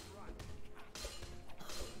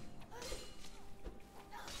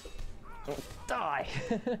 Die!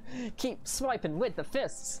 Keep swiping with the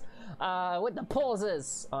fists. With the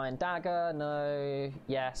pauses. Iron dagger, no.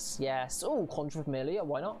 Yes, yes. Oh, conjure of familiar,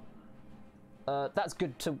 why not? That's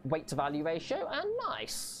good to weight to value ratio, and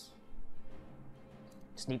nice.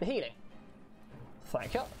 Just need the healing.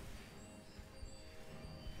 Thank you.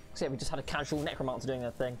 So yeah, we just had a casual necromancer doing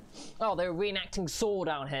their thing. Oh, they're reenacting Saw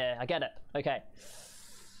down here. I get it. Okay.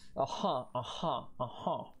 Aha, aha,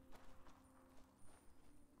 aha.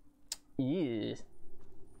 Yeah.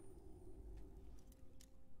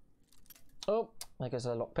 Oh, there goes a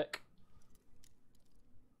lockpick.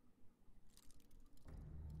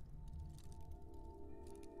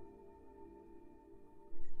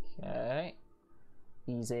 Okay.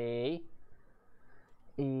 Easy.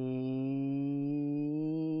 Easy.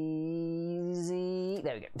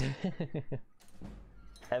 There we go.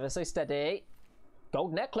 Ever so steady.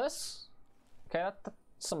 Gold necklace. Okay, that's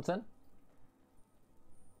something.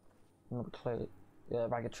 Another clothes.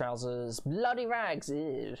 Ragged trousers. Bloody rags.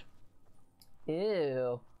 Ew.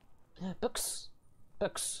 Ew. Books.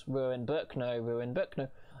 Books. Ruin book. No. Ruin book. No.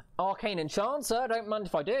 Arcane enchanter. Don't mind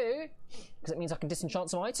if I do. Because it means I can disenchant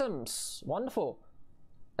some items. Wonderful.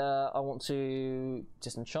 I want to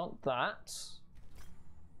disenchant that.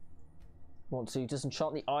 Want to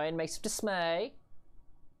disenchant the Iron Mace of Dismay.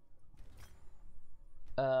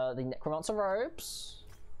 The Necromancer robes.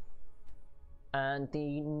 And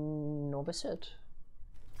the Novice Hood.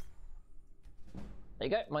 There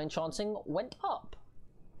you go. My enchanting went up.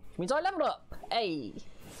 Which means I leveled up. Hey.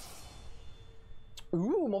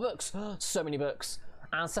 Ooh, more books. So many books.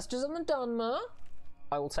 Ancestors and the Dunmer.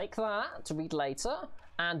 I will take that to read later.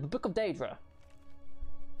 And the Book of Daedra.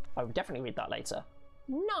 I will definitely read that later.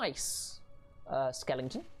 Nice.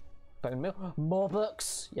 Skellington. Bone Mill. More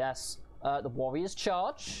books. Yes. The Warrior's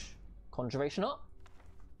Charge. Conjuration up.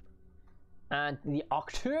 And the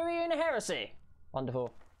Arcturian Heresy.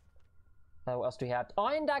 Wonderful. What else do we have?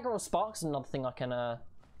 Iron Dagger or Sparks. Another thing I can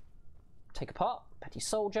take apart. Petty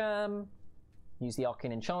Soul Gem. Use the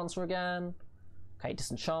Arcane Enchanter again. Okay,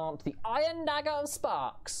 disenchant the Iron Dagger of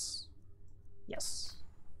Sparks. Yes.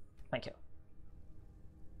 Thank you.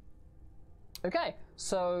 Okay,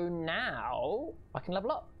 so now I can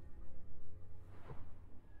level up.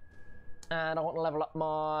 And I want to level up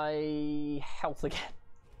my health again.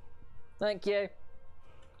 Thank you.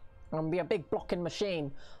 I'm going to be a big blocking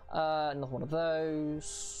machine. Another one of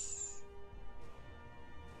those.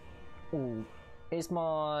 Ooh. Is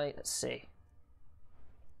my... Let's see.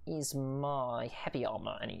 Is my heavy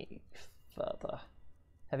armor any further?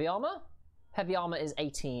 Heavy armor? Heavy armor is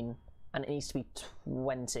 18. And it needs to be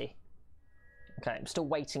 20. Okay, I'm still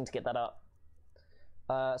waiting to get that up.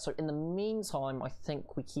 So in the meantime, I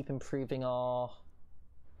think we keep improving our...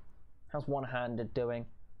 How's one-handed doing?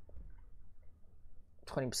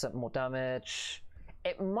 20% more damage.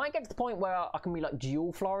 It might get to the point where I can be like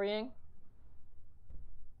dual flurrying.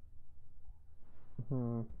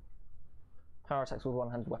 Power attacks with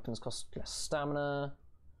one-handed weapons cost less stamina.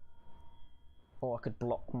 Or I could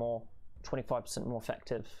block more. 25% more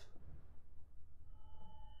effective.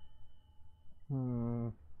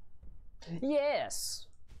 Yes!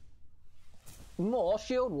 More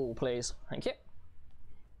shield wall, please. Thank you.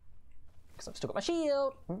 Because I've still got my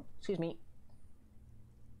shield. Excuse me.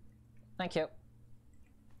 Thank you.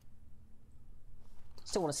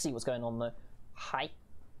 Still want to see what's going on though. Hi.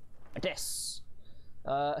 This.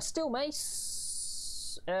 A steel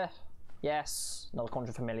mace. Yes. Another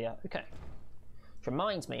Conjure Familiar. Okay. Which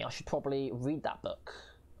reminds me, I should probably read that book.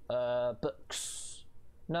 Books.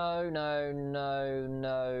 No.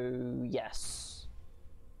 Yes.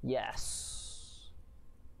 Yes.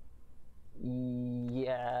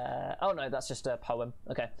 Yeah. Oh no, that's just a poem.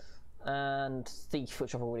 Okay. And Thief,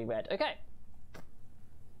 which I've already read. Okay.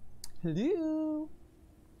 Hello.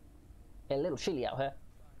 A little chilly out here.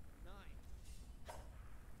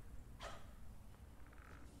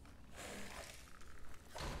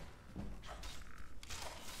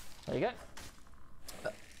 There you go.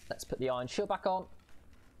 Let's put the iron shield back on.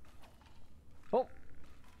 Oh.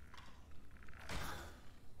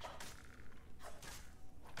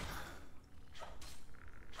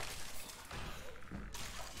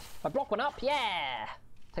 My block went up, yeah!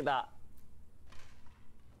 Take that.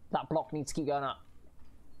 That block needs to keep going up.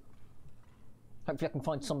 Hopefully I can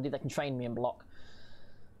find somebody that can train me in block.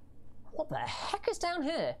 What the heck is down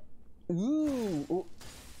here? Ooh. Ooh.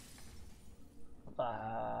 What the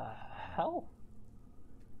hell?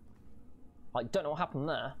 I don't know what happened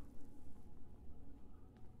there.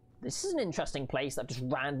 This is an interesting place that I've just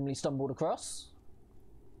randomly stumbled across.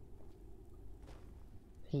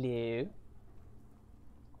 Hello?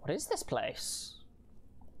 What is this place?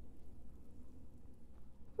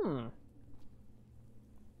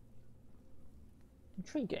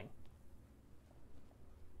 Intriguing.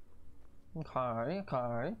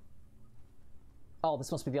 Okay. Oh,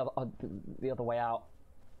 this must be the other way out.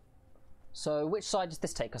 So, which side does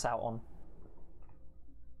this take us out on?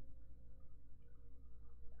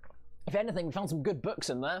 If anything, we found some good books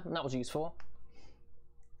in there, and that was useful.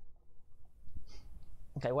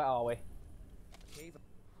 Okay, where are we?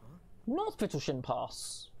 North Vittleshin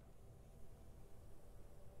Pass.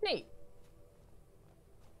 Neat.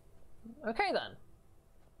 Okay then.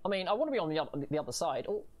 I mean, I want to be on the other side.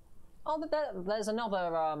 Oh, there's another.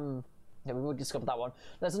 Yeah, we've already discovered that one.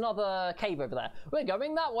 There's another cave over there. We're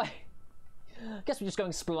going that way. Guess we're just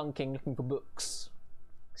going spelunking, looking for books.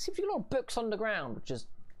 Seems to be a lot of books underground, which is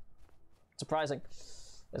surprising.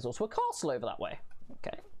 There's also a castle over that way.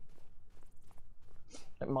 Okay.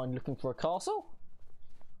 Don't mind looking for a castle.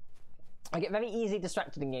 I get very easily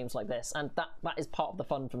distracted in games like this, and that is part of the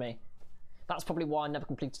fun for me. That's probably why I never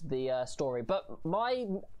completed the story. But my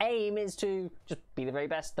aim is to just be the very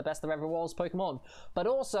best, the best there ever was Pokemon. But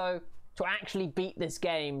also to actually beat this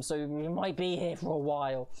game, so we might be here for a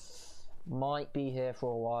while.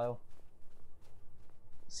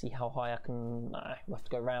 See how high I can... Nah, we'll have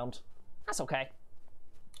to go around. That's okay.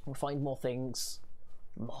 We'll find more things.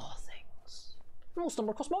 And we'll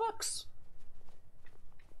stumble across more books.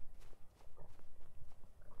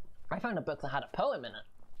 I found a book that had a poem in it.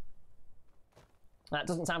 That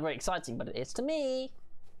doesn't sound very exciting, but it is to me.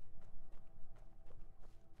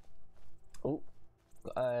 Oh,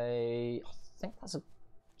 I think that's a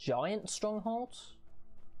giant stronghold.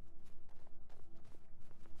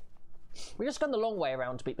 We're just going the long way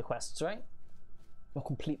around to beat the quests, right? Or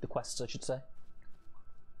complete the quests, I should say.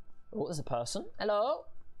 Oh, there's a person. Hello?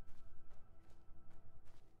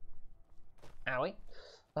 Owie.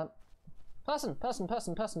 Person. I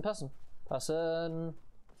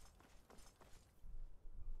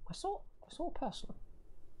saw a person.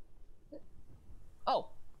 Oh.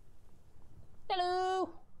 Hello.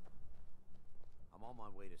 I'm on my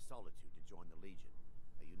way to Solitude to join the Legion.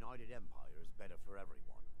 A united empire is better for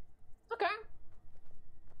everyone. Okay.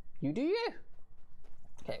 You do you.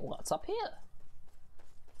 Okay, what's up here?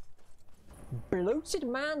 Bloated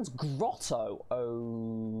Man's Grotto.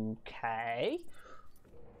 Okay.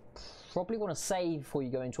 Probably want to save before you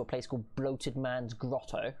go into a place called Bloated Man's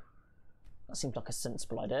Grotto. That seems like a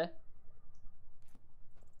sensible idea.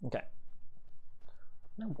 Okay.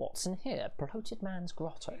 Now what's in here? Bloated Man's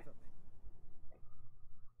Grotto.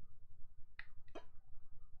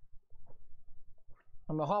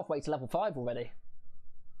 I'm halfway to level 5 already.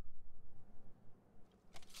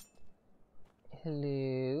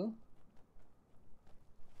 Hello?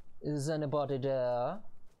 Is anybody there?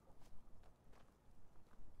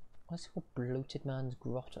 What's it called? Bloated Man's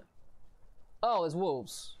Grotto. Oh, there's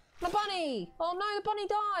wolves. The bunny! Oh no, the bunny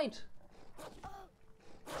died!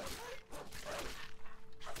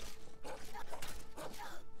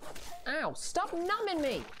 Ow, stop numbing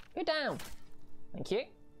me! You're down. Thank you.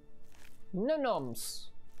 No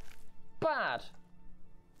noms. Bad.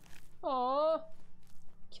 Aww.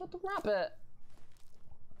 Killed the rabbit.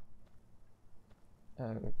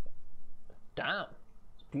 Oh. Damn.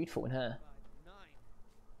 It's beautiful in here.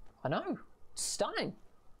 I know. It's stunning.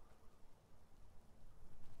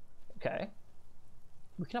 Okay.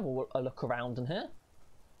 We can have a look around in here.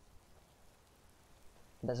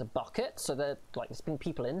 There's a bucket, so there's been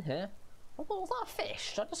people in here. Oh, was that a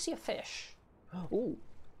fish? Did I just see a fish? Ooh.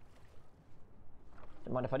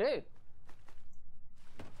 Don't mind if I do.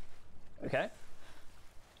 Okay.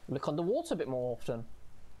 Look underwater a bit more often.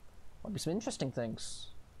 Might be some interesting things.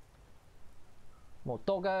 More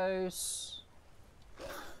doggos.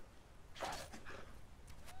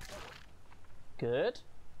 Good.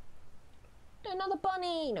 Another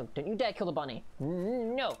bunny! No, don't you dare kill the bunny.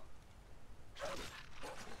 No.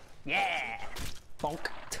 Yeah! Bonk.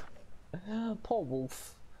 Poor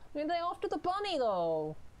wolf. Are they after the bunny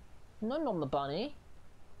though? None on the bunny.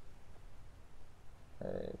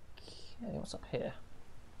 Okay, what's up here?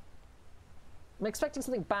 I'm expecting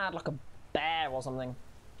something bad like a bear or something.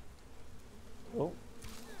 Oh.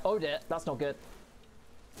 Oh dear, that's not good.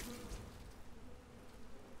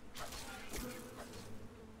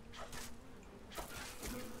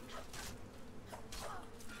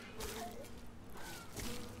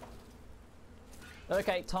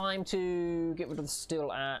 Okay, time to get rid of the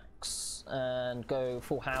steel axe and go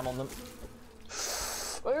full ham on them.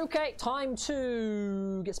 Okay, time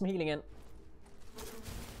to get some healing in.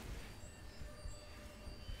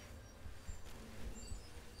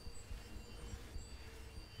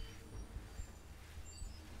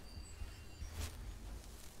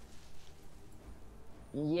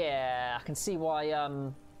 Yeah, I can see why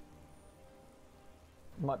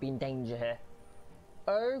might be in danger here.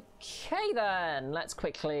 Okay then, let's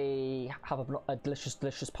quickly have a delicious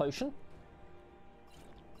potion.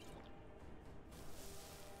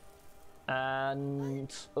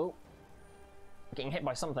 And oh, getting hit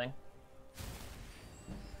by something.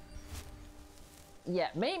 Yeah,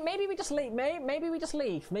 maybe we just leave. Maybe we just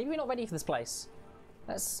leave. Maybe we're not ready for this place.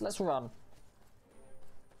 Let's run.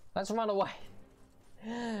 Let's run away.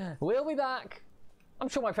 We'll be back. I'm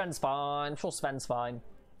sure my friend's fine. I'm sure Sven's fine.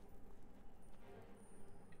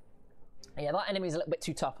 Yeah, that enemy's a little bit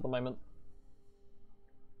too tough at the moment.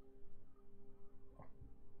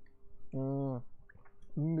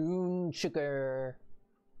 Moon sugar.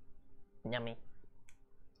 Yummy.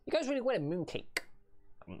 You guys really want a moon cake?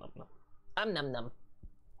 Num num.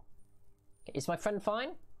 Is my friend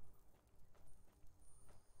fine?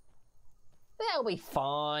 They'll be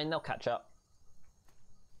fine. They'll catch up.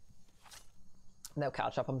 They'll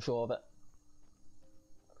catch up, I'm sure of it.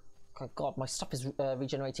 Oh god, my stuff is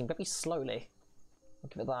regenerating very slowly. I'll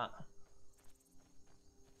give it that.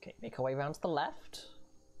 Okay, make our way around to the left.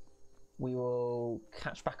 We will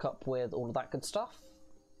catch back up with all of that good stuff.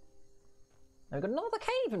 And we've got another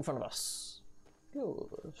cave in front of us.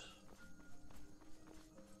 Good.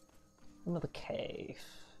 Another cave.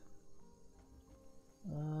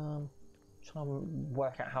 Trying to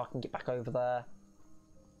work out how I can get back over there.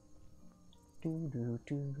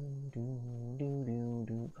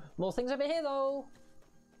 More things over here though.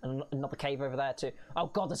 And another cave over there too. Oh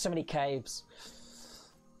god, there's so many caves.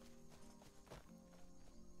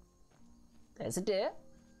 There's a deer.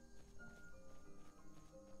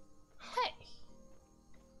 Hey.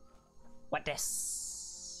 What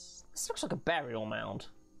this? This looks like a burial mound.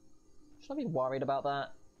 Should I be worried about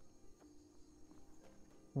that?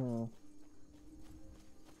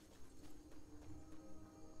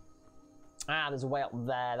 Ah, there's a way up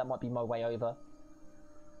there. That might be my way over.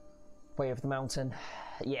 Way over the mountain.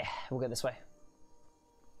 Yeah, we'll go this way.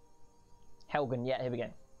 Helgen, yeah, here we go.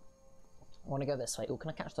 I want to go this way. Oh, can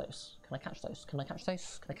I catch those? Can I catch those? Can I catch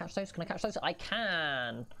those? Can I catch those? Can I catch those? I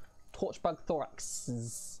can! Torchbug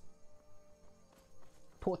thoraxes.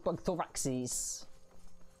 Torchbug thoraxes.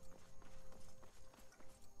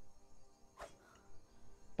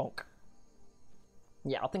 Bonk.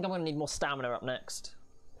 Yeah, I think I'm going to need more stamina up next.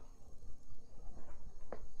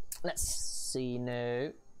 Let's see,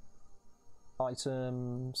 no.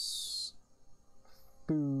 Items.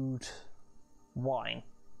 Food. Wine.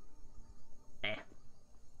 Eh.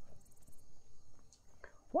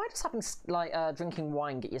 Why does having, like, drinking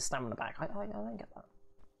wine get your stamina back? I don't get that.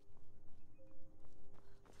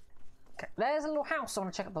 Okay, there's a little house. I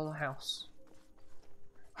want to check out the little house.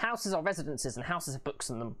 Houses are residences and houses have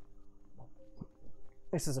books in them.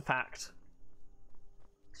 This is a fact.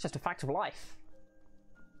 It's just a fact of life.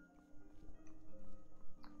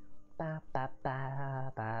 Ba, ba,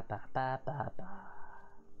 ba, ba, ba, ba, ba, ba.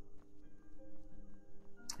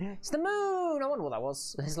 It's the moon! I wonder what that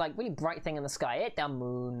was. It's like really bright thing in the sky. It's the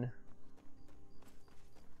moon.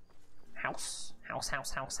 House? House,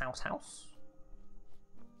 house, house, house, house.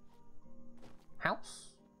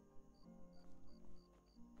 House?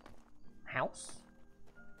 House?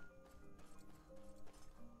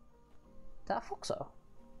 Is that a foxo?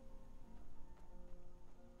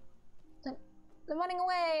 They're running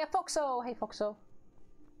away! A foxo! Hey, foxo.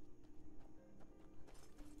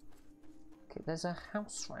 Okay, there's a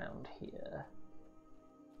house round here.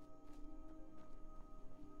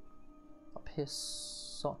 Up here,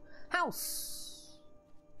 so... House!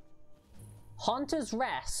 Hunter's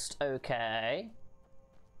Rest, okay.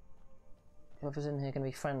 Whoever's in here can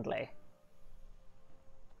be friendly.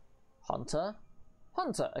 Hunter?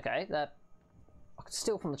 Hunter, okay. I could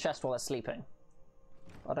steal from the chest while they're sleeping.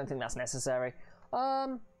 I don't think that's necessary.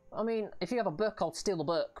 I mean, if you have a book, I'll steal the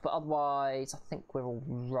book, but otherwise, I think we're all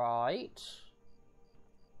right.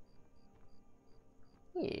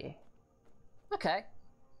 Yeah. Okay.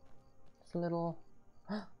 It's a little...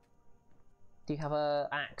 Do you have an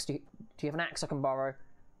axe? Do you have an axe I can borrow?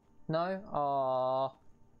 No? Aww.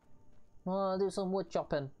 Well, I'll do some wood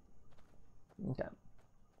chopping. Okay.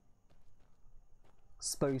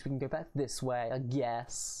 Suppose we can go back this way, I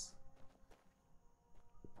guess.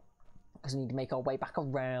 Because we need to make our way back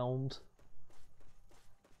around.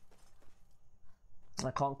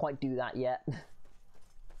 I can't quite do that yet.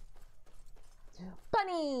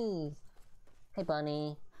 Bunny! Hey,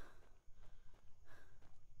 Bunny.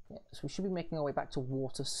 Yeah, so we should be making our way back to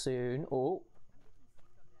water soon. Oh.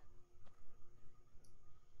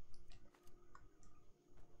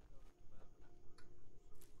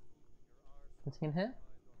 Anything in here?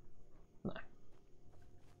 No.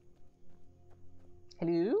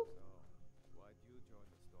 Hello?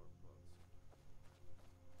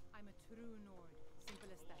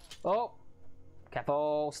 Oh,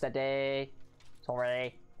 careful, steady.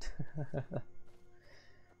 Sorry.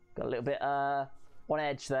 Got a little bit on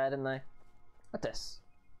edge there, didn't they? What's this?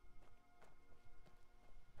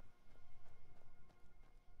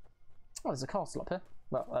 Oh, there's a castle up here.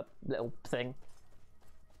 Well, a little thing.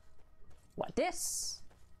 What this?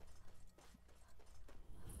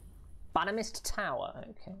 Bannermist Tower.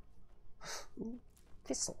 Okay.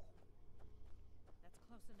 Thistle. That's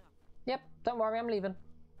close enough. Yep. Don't worry, I'm leaving.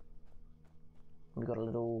 We've got a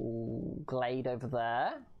little glade over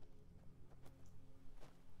there.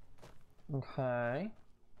 Okay.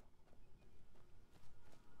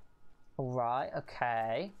 Alright,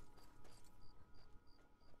 okay.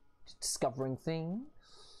 Just discovering things.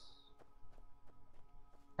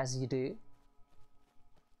 As you do.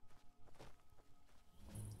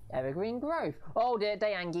 Evergreen Grove. Oh dear,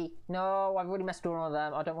 Dayangi. No, I've already messed with one of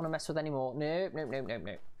them. I don't want to mess with any more. Nope, nope, nope, nope,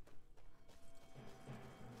 nope.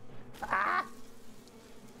 Ah!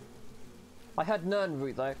 I heard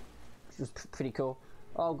Nernroot though, which was pretty cool.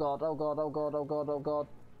 Oh god, oh god, oh god, oh god, oh god.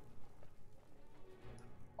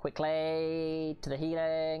 Quickly to the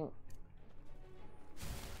healing.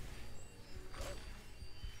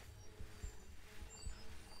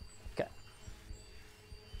 Okay.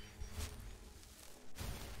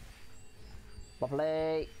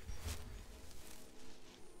 Lovely.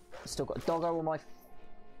 Still got a doggo on my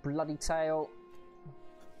bloody tail.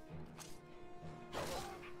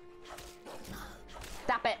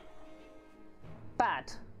 Stop it!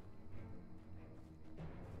 Bad.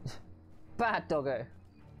 Bad doggo.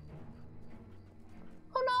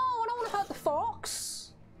 Oh no, I don't want to hurt the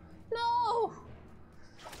fox. No!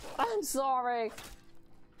 I'm sorry.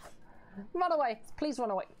 Run away. Please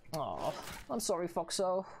run away. Oh, I'm sorry,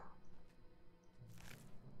 Foxo.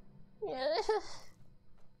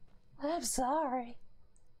 I'm sorry.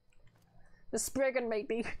 The Spriggan made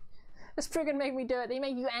me do it. They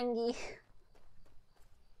made you angry.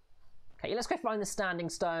 Okay, let's go find the standing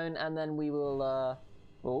stone and then we will,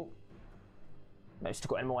 oh. No, still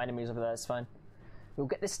got any more enemies over there, it's fine. We'll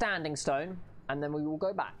get this standing stone and then we will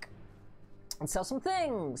go back and sell some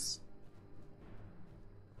things.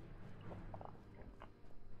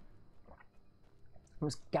 I'm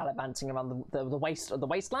just gallivanting around the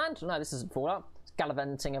wasteland. No, this isn't Fallout. It's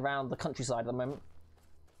gallivanting around the countryside at the moment.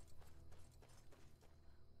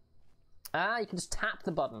 Ah, you can just tap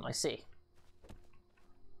the button. I see.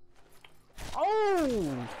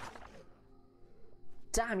 Oh!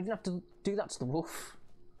 Damn, you didn't have to do that to the wolf.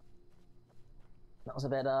 That was a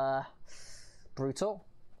bit brutal.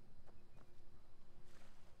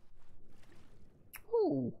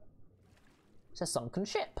 Ooh, it's a sunken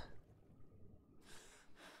ship.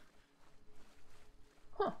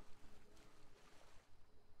 Huh.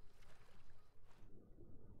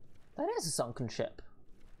 That is a sunken ship.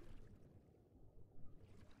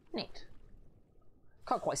 Neat.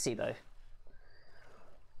 Can't quite see though.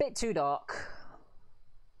 Bit too dark.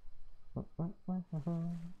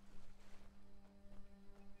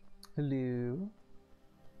 Hello.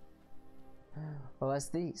 What's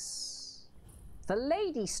this? The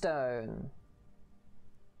Lady Stone.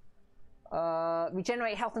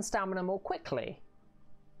 Regenerate health and stamina more quickly.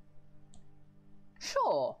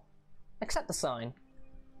 Sure. Accept the sign.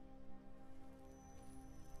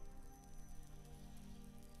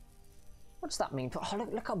 What does that mean? Oh,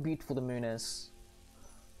 look how beautiful the moon is.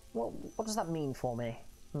 What does that mean for me?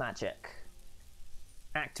 Magic.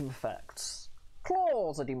 Active effects.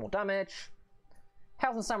 Claws, I do more damage.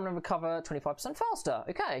 Health and stamina recover 25% faster.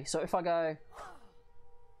 Okay, so if I go...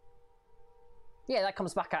 Yeah, that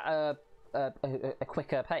comes back at a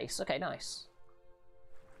quicker pace. Okay, nice.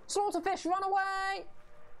 Slaughterfish, run away!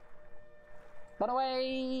 Run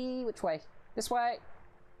away! Which way? This way?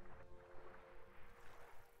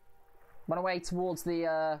 Run away towards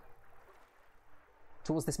the,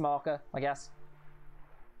 towards this marker, I guess.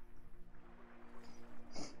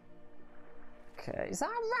 Okay, is that a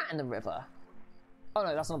rat in the river? Oh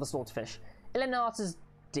no, that's another slaughterfish. Ilinata's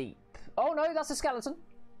deep. Oh no, that's a skeleton.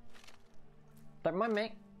 Don't mind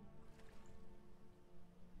me.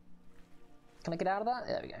 Can I get out of that?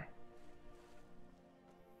 There we go.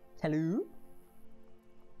 Hello?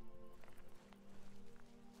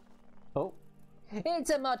 Oh. It's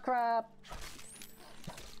a mud crab.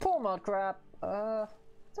 Poor mud crab. Is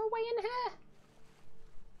there a way in here?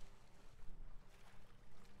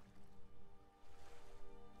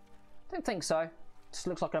 Don't think so. Just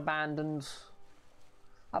looks like an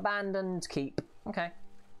abandoned keep. Okay.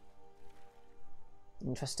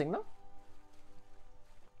 Interesting though.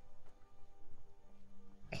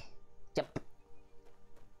 Yep.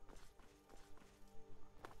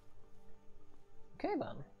 Okay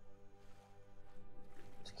then.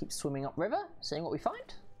 Just keep swimming upriver, seeing what we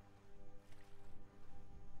find.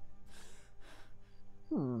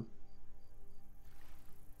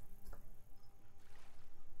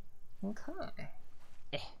 Okay.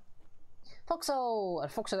 Foxo!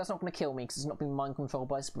 Foxo, that's not going to kill me because it's not being mind controlled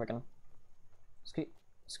by a Spriggan.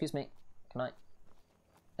 Excuse me. Can I?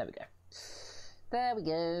 There we go. There we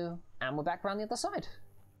go. And we're back around the other side.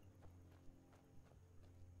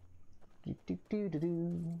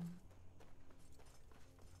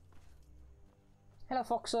 Hello,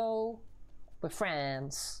 Foxo. We're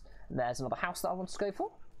friends. There's another house that I want to go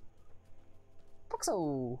for.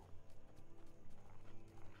 Foxo!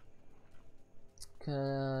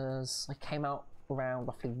 Because I came out around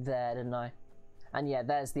roughly there, didn't I? And yeah,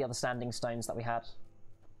 there's the other standing stones that we had.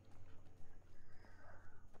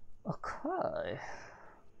 Okay.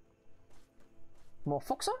 More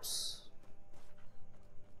foxos?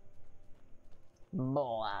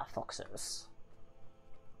 More foxos.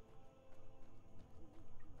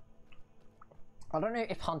 I don't know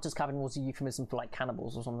if Hunter's Cabin was a euphemism for like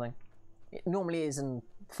cannibals or something. It normally is in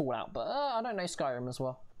Fallout, but I don't know Skyrim as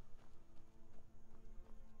well.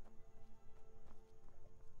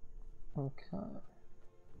 Okay.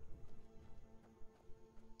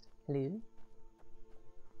 Hello?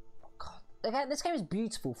 Oh god, again, this game is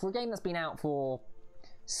beautiful. For a game that's been out for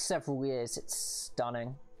several years, it's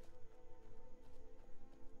stunning.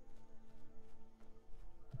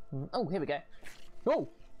 Oh, here we go. Oh!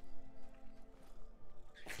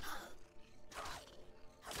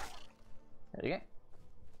 There we go.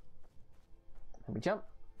 Let me jump.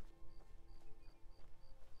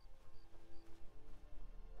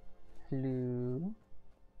 Hello.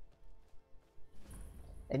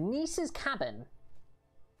 Anisa's cabin.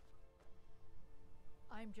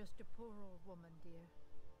 I'm just a poor old woman, dear.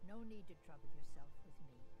 No need to trouble yourself with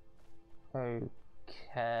me.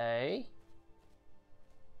 Okay.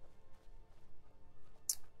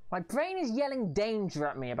 My brain is yelling danger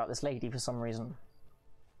at me about this lady for some reason.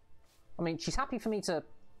 I mean, she's happy for me to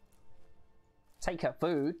take her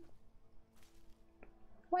food.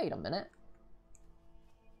 Wait a minute.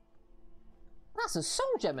 That's a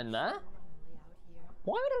soul gem in there.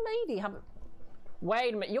 Why would a lady have a...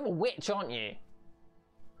 Wait a minute, you're a witch, aren't you?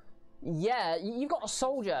 Yeah, you've got a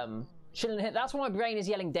soul gem chilling here. That's why my brain is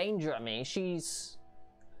yelling danger at me. She's...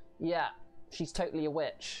 Yeah, she's totally a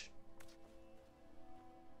witch.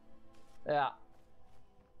 Yeah.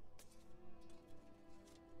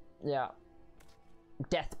 Yeah.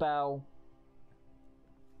 Death bell.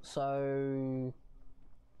 So...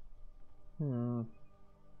 Here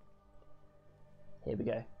we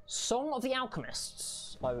go. Song of the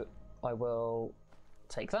Alchemists. I will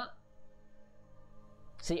take that.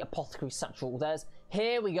 See, Apothecary Satchel. There's...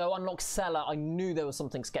 Here we go, unlock cellar. I knew there was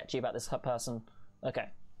something sketchy about this person. Okay.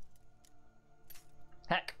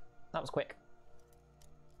 Heck, that was quick.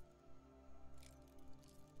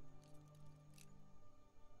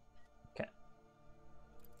 Okay.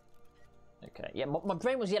 Okay, yeah, my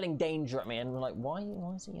brain was yelling danger at me, and we're like, why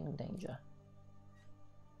is it yelling danger?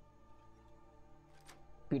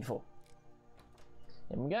 Beautiful.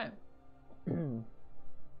 Here we go.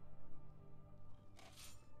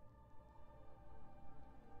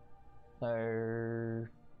 Okay.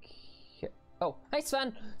 Oh, hey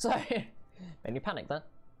Sven! Sorry. Made me panic then.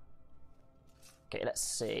 Okay, let's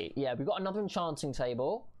see. Yeah, we've got another enchanting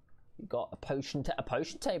table. We've got a potion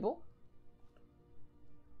table.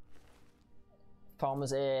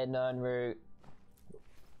 Farmer's Ear, Nern Root.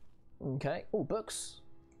 Okay. Oh, books.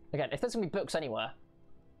 Again, if there's gonna be books anywhere.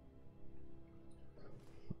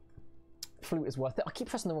 Flute is worth it. I keep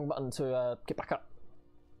pressing the wrong button to get back up.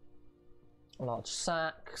 A large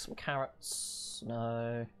sack, some carrots.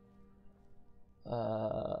 No.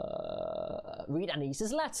 Read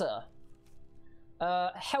Anisa's letter.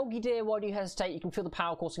 Helgi dear, why do you hesitate? You can feel the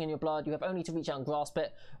power coursing in your blood. You have only to reach out and grasp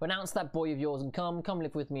it. Renounce that boy of yours and come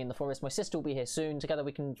live with me in the forest. My sister will be here soon. Together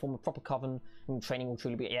we can form a proper coven, and training will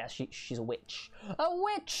truly be... Yeah, she's a witch. A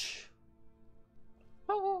witch!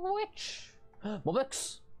 A witch! More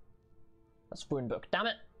books! That's a ruined book. Damn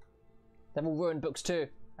it! They've all ruined books too.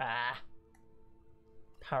 Ah.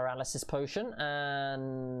 Paralysis potion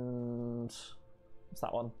and... What's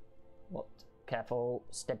that one? What? Careful.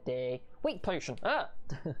 Step D. Weak potion. Ah!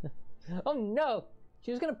 Oh no!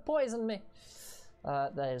 She was going to poison me.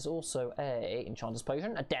 There's also a enchanter's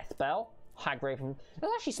potion, a death bell, hag raven.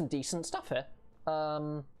 There's actually some decent stuff here.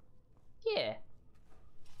 Yeah. Okay,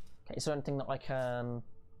 is there anything that I can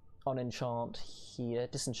unenchant here?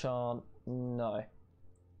 Disenchant? No.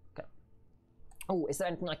 Okay. Oh, is there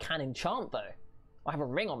anything I can enchant though? I have a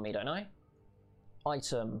ring on me, don't I?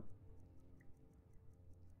 Item.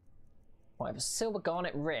 I have a silver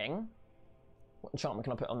garnet ring. What enchantment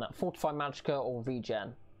can I put on that? Fortify Magicka or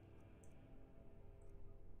Regen?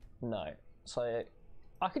 No. So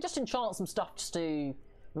I could just enchant some stuff just to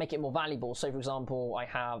make it more valuable. So for example, I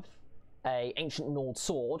have a ancient Nord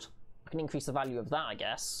sword. I can increase the value of that, I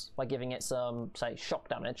guess, by giving it some, say, shock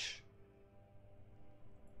damage.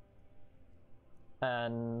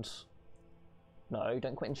 And... No,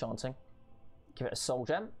 don't quit enchanting. Give it a soul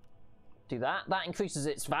gem. Do that. That increases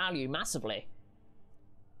its value massively.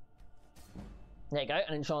 There you go,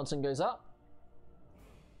 and enchanting goes up.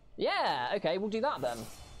 Yeah, okay, we'll do that then.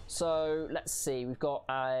 So, let's see, we've got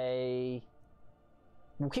a...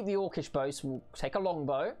 We'll keep the orcish bow, so we'll take a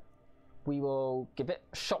longbow. We will give it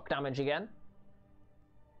shock damage again.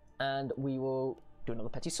 And we will do another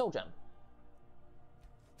petty soul gem.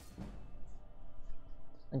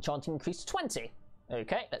 Enchanting increased to 20.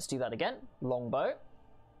 Okay, let's do that again. Longbow.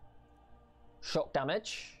 Shock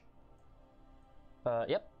damage.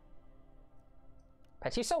 Yep.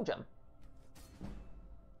 Petty soul gem.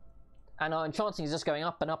 And our enchanting is just going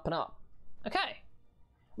up and up and up. Okay.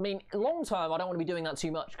 I mean, long term, I don't want to be doing that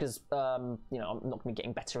too much because, you know, I'm not going to be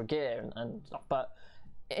getting better gear and stuff. But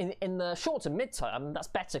in the short to mid-term, that's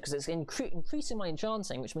better because it's increasing my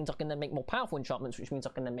enchanting, which means I can then make more powerful enchantments, which means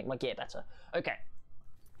I can then make my gear better. Okay,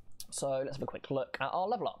 so let's have a quick look at our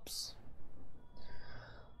level ups.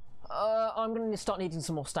 I'm going to start needing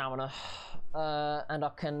some more stamina, and I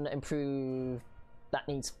can improve. That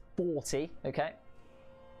needs 40. Okay.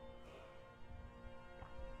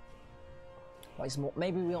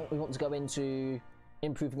 Maybe we want to go into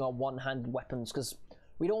improving our one-handed weapons because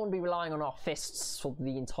we don't want to be relying on our fists for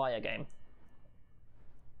the entire game.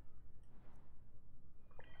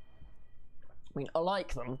 I mean, I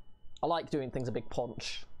like them. I like doing things a big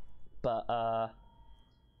punch, but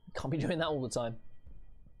can't be doing that all the time.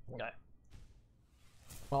 Okay.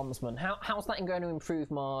 Armsman. How's that going to improve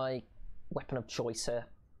my weapon of choice here?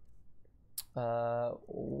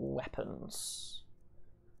 Weapons.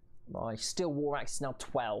 My steel war axe is now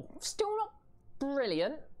 12. Still not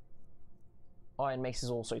brilliant. Iron mace is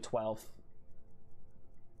also 12.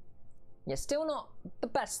 Yeah, still not the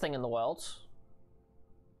best thing in the world.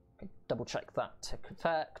 Okay, double check that to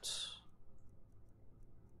effect.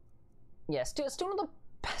 Yeah, still not the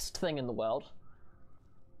best thing in the world.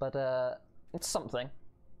 But it's something.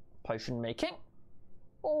 Potion making.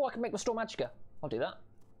 Oh, I can make Restore Magicka. I'll do that.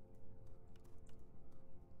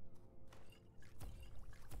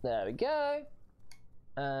 There we go.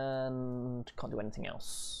 And can't do anything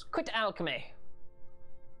else. Quit alchemy.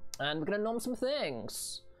 And we're going to nom some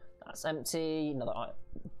things. That's empty. Another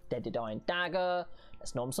deaded iron dagger.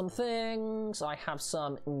 Let's nom some things. I have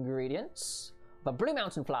some ingredients. I have a blue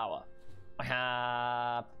mountain flower. I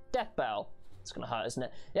have death bell. It's going to hurt, isn't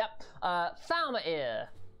it? Yep. Falmer ear.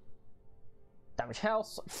 Damage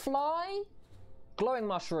health. Fly. Glowing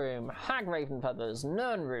mushroom. Hag raven feathers.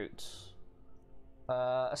 Nern root.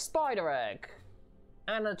 A spider egg.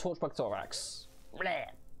 And a torchbug thorax. Bleh.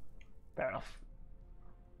 Fair enough.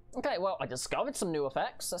 Okay, well, I discovered some new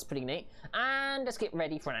effects. That's pretty neat. And let's get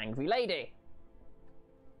ready for an angry lady.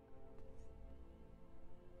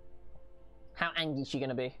 How angry is she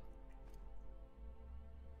gonna be?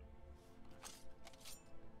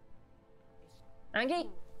 Angie?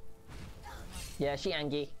 Yeah, she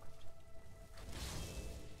Angie.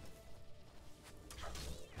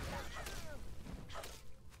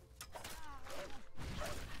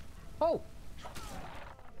 Oh!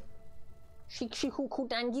 She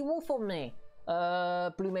called Angie Wolf on me.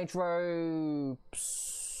 Blue Mage Robe.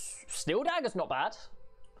 Steel Dagger's not bad.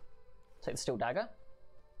 Take the Steel Dagger.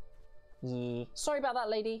 Yeah. Sorry about that,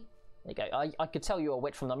 lady. There you go. I could tell you a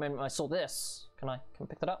witch from the moment I saw this. Can I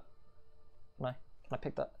pick that up? Can I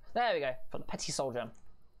pick that? There we go. For the Petty Soul Gem.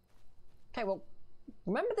 Okay, well,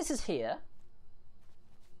 remember this is here.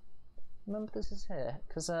 Remember this is here,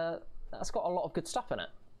 because that's got a lot of good stuff in it.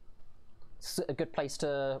 It's a good place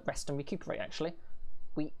to rest and recuperate, actually.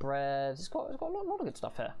 Wheat bread. It's got a lot of good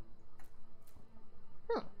stuff here.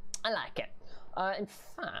 I like it. In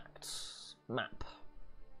fact, map.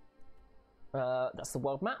 That's the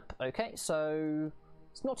world map. Okay, so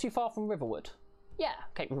it's not too far from Riverwood. Yeah,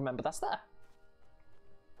 okay, remember that's there.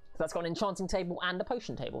 So that's got an enchanting table and a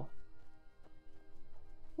potion table.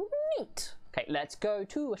 Neat. Okay, let's go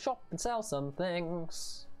to a shop and sell some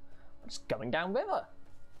things. I'm just going down river.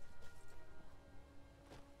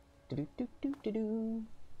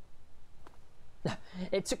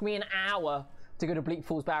 It took me an hour to go to Bleak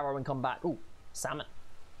Falls Barrow and come back. Ooh, salmon.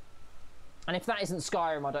 And if that isn't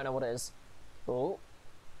Skyrim, I don't know what is. Oh,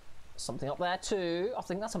 something up there too. I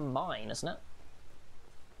think that's a mine, isn't it?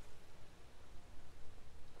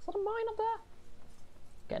 Is that a mine up there?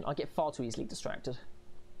 Again, I get far too easily distracted.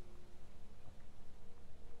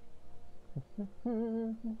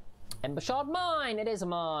 Ember Shard Mine! It is a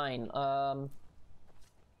mine.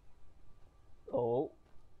 Oh.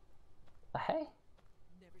 Hey?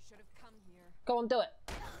 Never should have come here. Go on, do it.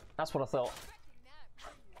 That's what I thought.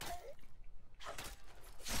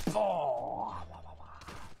 Oh.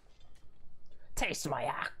 Taste my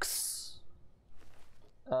axe.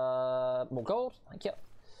 More gold. Thank you.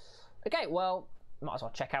 Okay, well, might as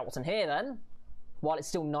well check out what's in here then. While it's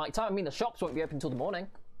still night time. I mean, the shops won't be open until the morning.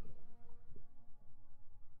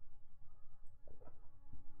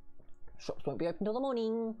 Shops won't be open till the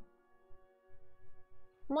morning.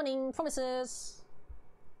 Morning promises.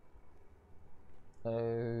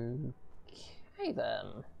 Okay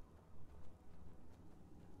then.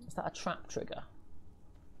 Is that a trap trigger? I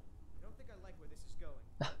don't think I like where this is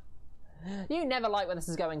going. You never like where this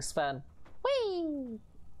is going, Sven. Whee!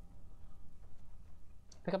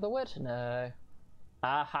 Pick up the wood? No.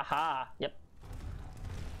 Ah ha ha. Yep.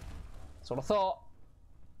 That's what I thought.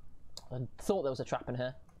 I thought there was a trap in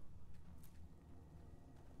here.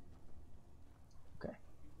 Okay.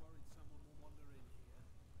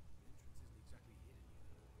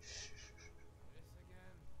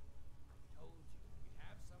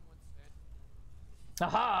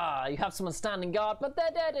 Aha! You have someone standing guard, but they're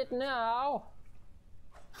dead now.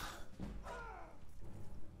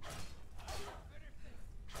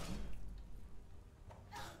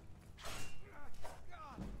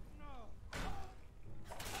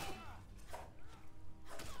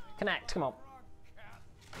 Connect, come on.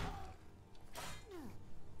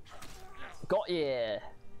 Got you.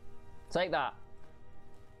 Take that.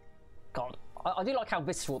 God, I do like how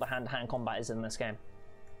visceral the hand-to-hand combat is in this game.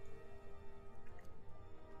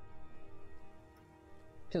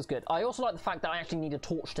 Feels good. I also like the fact that I actually need a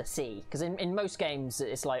torch to see, because in most games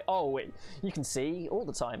it's like, oh, you can see all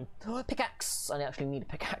the time. Oh, pickaxe! I actually need a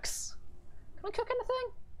pickaxe. Can I cook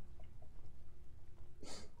anything?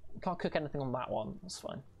 Can't cook anything on that one. That's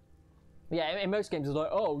fine. Yeah, in most games it's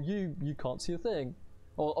like, oh, you can't see a thing.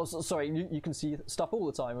 Or sorry, you can see stuff all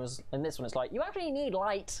the time. Whereas in this one it's like, you actually need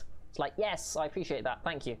light. It's like, yes, I appreciate that.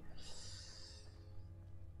 Thank you.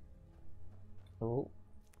 Oh.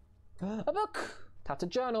 A book!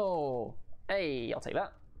 Tattered journal. Hey, I'll take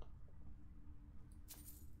that.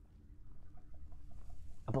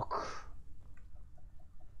 A book.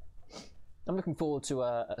 I'm looking forward to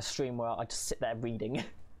a stream where I just sit there reading.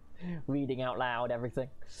 Reading out loud everything.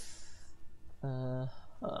 Huh.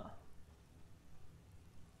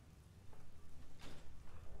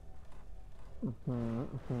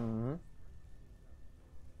 You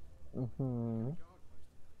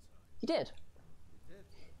did?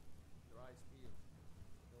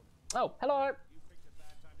 Oh, hello. You picked a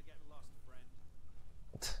bad time to get lost, friend.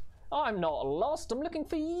 I'm not lost. I'm looking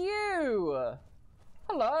for you.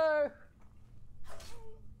 Hello.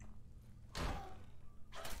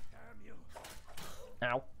 Damn you.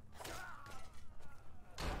 Ow.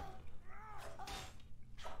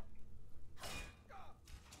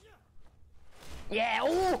 Yeah.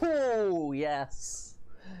 Oh, yes.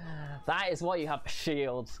 That is why you have a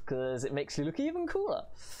shield, because it makes you look even cooler.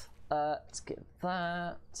 Let's get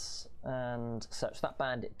that and search that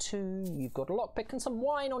bandit too. You've got a lockpick and some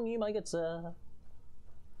wine on you, my good sir.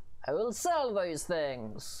 I will sell those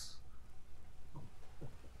things.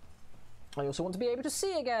 I also want to be able to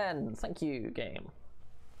see again. Thank you, game.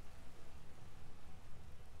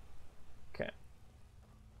 Okay.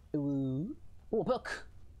 Ooh, a book.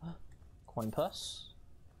 Coin purse.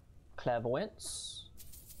 Clairvoyance.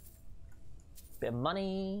 Bit of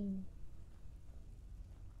money.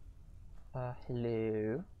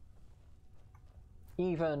 Hello.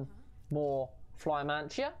 Even more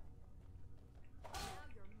Flymantia.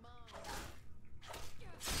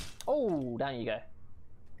 Oh, down you go.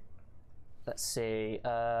 Let's see.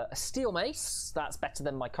 A steel mace. That's better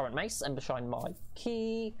than my current mace. Embershine my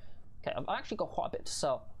key. Okay, I've actually got quite a bit to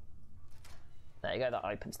sell. There you go. That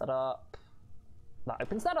opens that up. That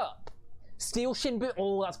opens that up. Steel shin boot.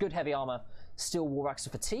 Oh, that's good heavy armor. Steel war axe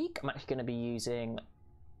of fatigue. I'm actually going to be using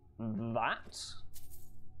that.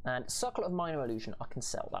 And circle of minor illusion. I can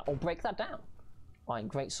sell that or break that down. Iron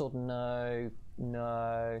greatsword. No.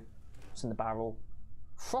 No. What's in the barrel?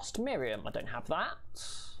 Frost Miriam. I don't have that.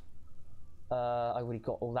 I already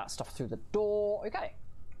got all that stuff through the door. Okay.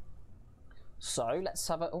 So let's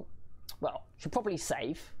have a. Oh, well, should probably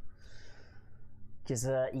save. Because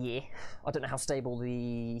yeah, I don't know how stable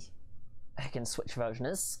the heckin' Switch version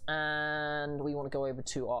is, and we want to go over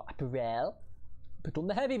to our apparel. Put on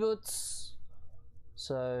the heavy boots.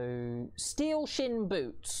 So steel shin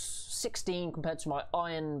boots, 16 compared to my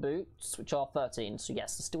iron boots, which are 13. So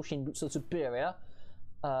yes, the steel shin boots are superior.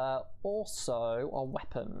 Also, our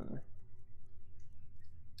weapon.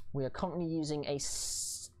 We are currently using a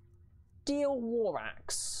steel war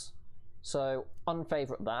axe, so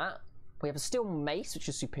unfavourite that. We have a steel mace, which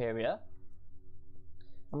is superior,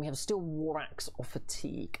 and we have a steel war axe of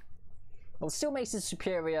fatigue. Well, the steel mace is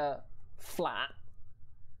superior flat,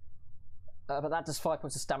 but that does 5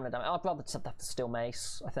 points of stamina damage. I'd rather have the steel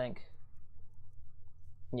mace, I think.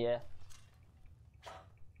 Yeah.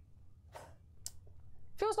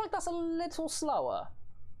 Feels like that's a little slower.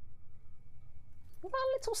 Is that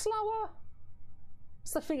a little slower?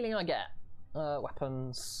 It's the feeling I get.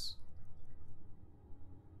 Weapons.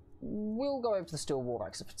 We'll go over to the steel war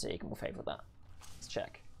axe of fatigue and we'll favour that. Let's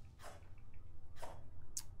check.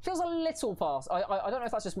 Feels a little fast. I don't know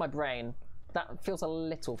if that's just my brain. That feels a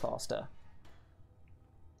little faster.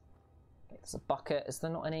 Okay, there's a bucket. Is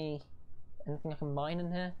there not anything I can mine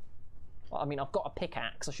in here? Well, I mean, I've got a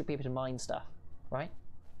pickaxe. I should be able to mine stuff, right?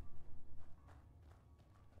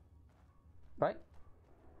 Right?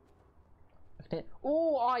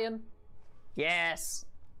 Oh, iron. Yes.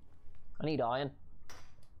 I need iron.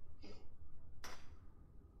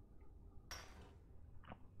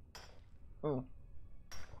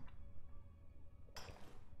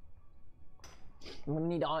 I'm gonna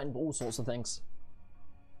need iron for all sorts of things.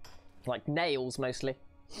 Like nails, mostly.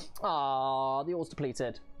 Ah, the ore's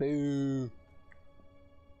depleted. Boo.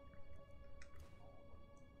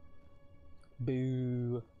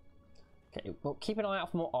 Boo. Okay, well, keep an eye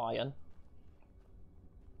out for more iron.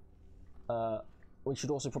 We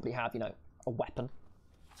should also probably have, you know, a weapon.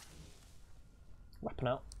 Weapon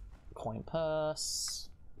out. Coin purse.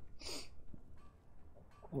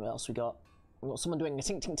 What else we got? We've got someone doing a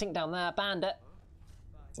tink tink tink down there. Bandit.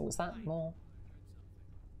 Oh, is that more?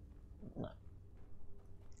 No.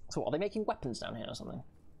 So what, are they making weapons down here or something?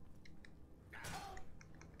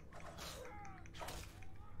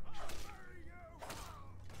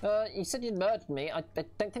 You said you'd murdered me. I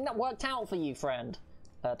don't think that worked out for you, friend.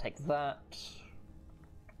 Take that.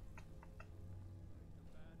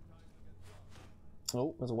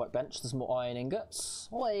 Oh, there's a workbench. There's more iron ingots.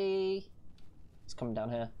 Oi! He's coming down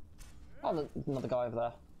here. Oh, there's another guy over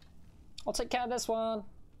there. I'll take care of this one.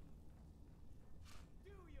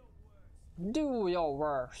 Do your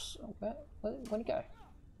worst. Okay, where'd he go?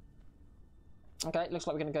 Okay, looks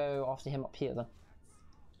like we're gonna go after him up here then.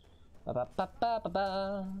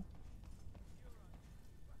 Ba-ba-ba-ba-ba-ba.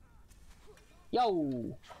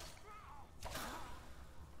 Yo!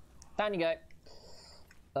 Down you go.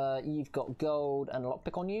 You've got gold and a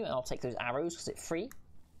lockpick on you, and I'll take those arrows because it's free.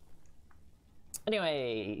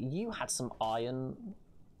 Anyway, you had some iron.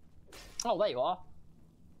 Oh, there you are.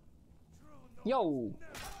 Yo!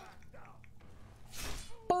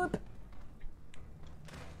 Boop!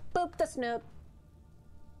 Boop the snoop!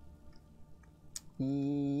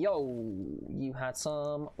 Yo! You had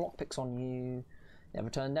some lockpicks on you. Never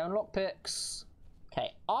turn down lockpicks.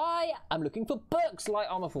 Okay, I am looking for books. Light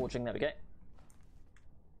armor forging. There we go.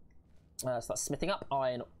 So that's smithing up.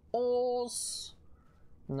 Iron ores.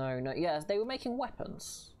 No. Yes, they were making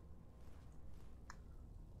weapons.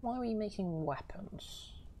 Why are we making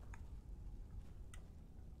weapons?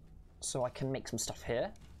 So I can make some stuff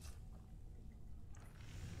here.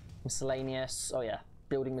 Miscellaneous. Oh yeah.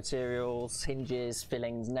 Building materials, hinges,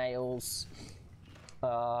 fillings, nails.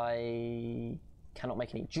 I cannot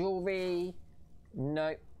make any jewelry.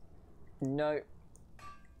 No.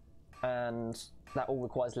 And that all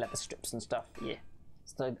requires leather strips and stuff. Yeah.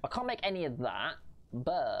 So I can't make any of that,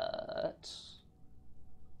 but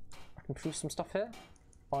I can improve some stuff here.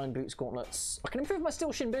 Iron boots, gauntlets. I can improve my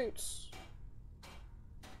steel shin boots.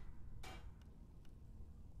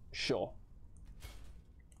 Sure.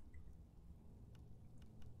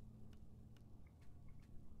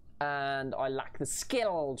 And I lack the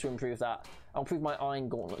skill to improve that. I'll improve my iron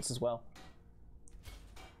gauntlets as well.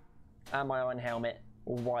 And my iron helmet.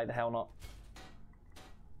 Why the hell not?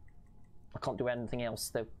 I can't do anything else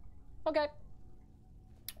though. Okay.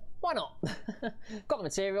 Why not? Got the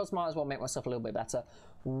materials, might as well make myself a little bit better.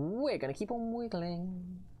 We're going to keep on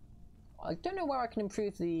wiggling. I don't know where I can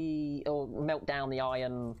improve the... or melt down the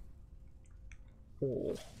iron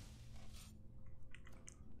ore.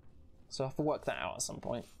 So I have to work that out at some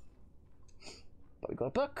point. But we got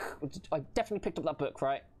a book. I definitely picked up that book,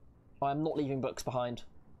 right? I'm not leaving books behind.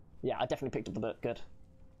 Yeah, I definitely picked up the book. Good.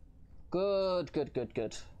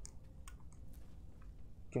 Good.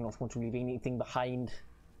 Do not want to leave anything behind.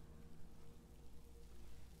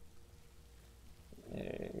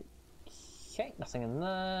 Okay, nothing in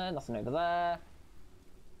there, nothing over there.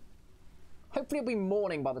 Hopefully it'll be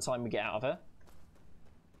morning by the time we get out of here.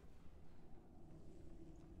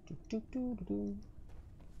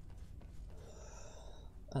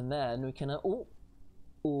 And then we can...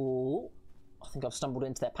 oh, I think I've stumbled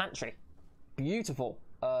into their pantry. Beautiful.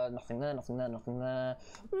 Nothing there.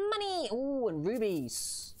 Money! Ooh, and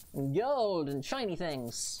rubies. And gold and shiny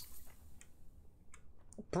things.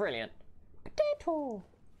 Brilliant. Potato.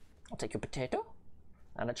 I'll take your potato.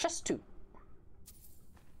 And a chest too.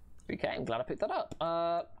 Okay, I'm glad I picked that up.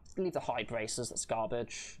 Leave the hide racers, that's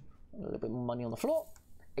garbage. A little bit more money on the floor.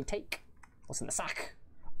 I take. What's in the sack?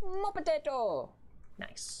 More potato!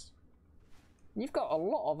 Nice. You've got a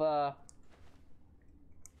lot of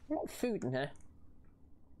food in here.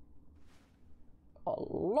 A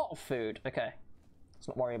lot of food. Okay. Let's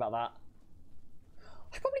not worry about that.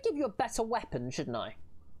 I should probably give you a better weapon, shouldn't I?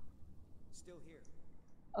 Still here.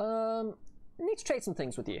 I need to trade some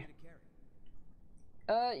things with you.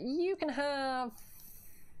 You can have...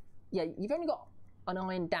 yeah, you've only got an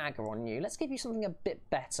iron dagger on you. Let's give you something a bit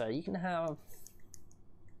better. You can have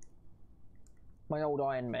my old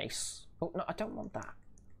iron mace. Oh, no, I don't want that.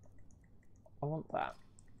 I want that.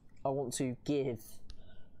 I want to give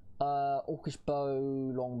orcish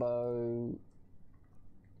bow, longbow.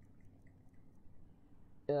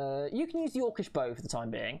 You can use the orcish bow for the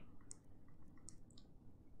time being.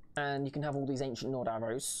 And you can have all these ancient Nord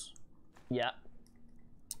arrows. Yeah.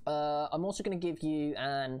 I'm also going to give you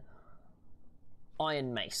an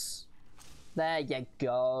iron mace. There you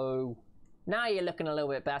go. Now you're looking a little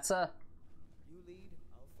bit better. You lead,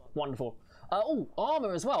 I'll follow. Wonderful. Oh,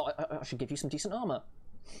 armor as well. I should give you some decent armor.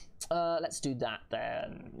 Let's do that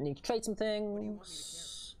then. Need to trade some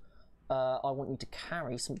things. I want you to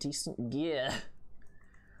carry some decent gear.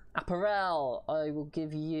 Apparel. I will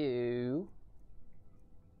give you.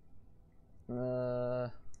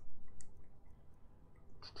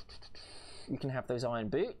 You can have those iron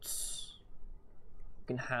boots. You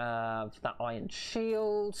can have that iron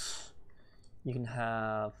shield. You can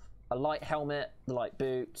have a light helmet, the light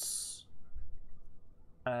boots,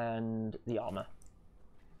 and the armor.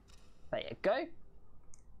 There you go.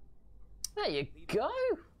 There you go.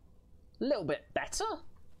 A little bit better.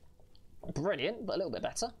 Not brilliant, but a little bit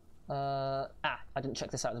better. I didn't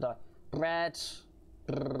check this out, did I? Bread,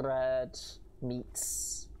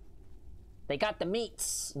 meats. They got the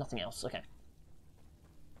meats. Nothing else. Okay.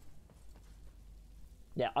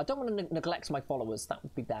 Yeah, I don't want to neglect my followers. That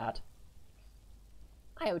would be bad.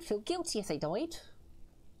 I would feel guilty if they died.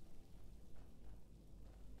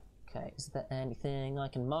 Okay, is there anything I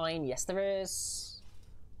can mine? Yes, there is.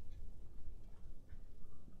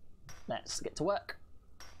 Let's get to work.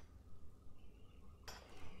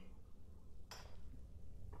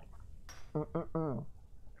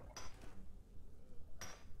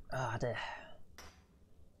 Ah, dear.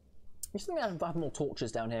 You think I have more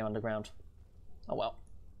torches down here underground? Oh well.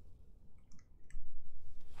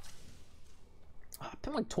 Oh, I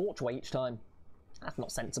put my torch away each time. That's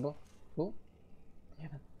not sensible. Ooh.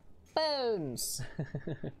 Bones!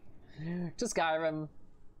 To Skyrim.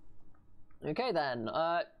 Okay then.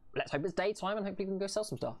 Let's hope it's daytime and hopefully we can go sell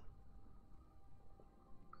some stuff.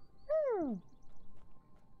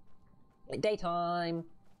 Daytime.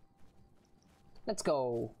 Let's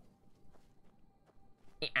go.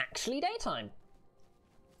 Actually daytime.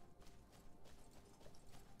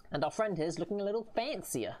 And our friend here is looking a little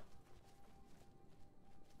fancier.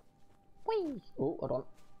 Whee! Oh, hold on.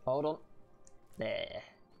 Hold on. There.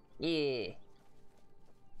 Yeah.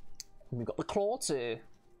 And we've got the claw too.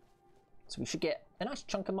 So we should get a nice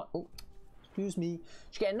chunk of money. Oh, excuse me.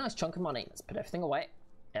 Should get a nice chunk of money. Let's put everything away.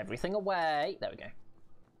 Everything away. There we go.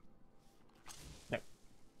 No.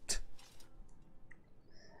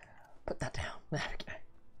 Put that down. There we go.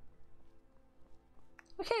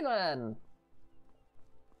 Okay then.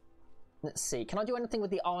 Let's see. Can I do anything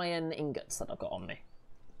with the iron ingots that I've got on me?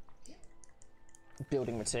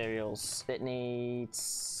 Building materials. It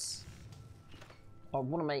needs. I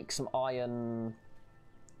want to make some iron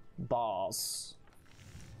bars.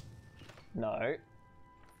 No.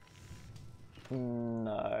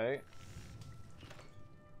 No.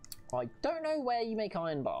 I don't know where you make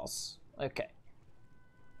iron bars. Okay.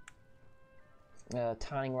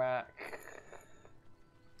 Tanning rack.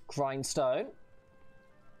 Grindstone.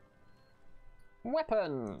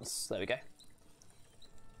 Weapons. There we go.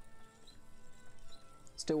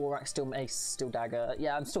 Still war axe, still mace, still dagger.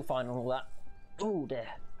 Yeah, I'm still fine on all that. Oh dear.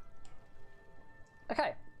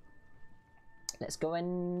 Okay. Let's go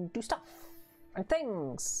and do stuff. And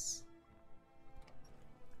things.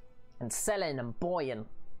 And selling and buying.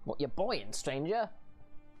 What you buying, stranger?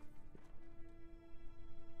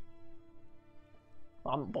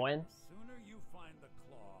 I'm buying. The sooner you find the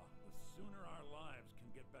claw, the sooner our lives can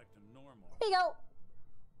get back to normal. Here you go.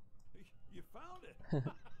 You found it.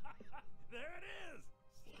 There it is.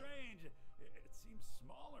 Strange. It seems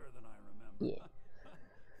smaller than I remember. Yeah.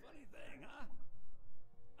 Funny thing, huh?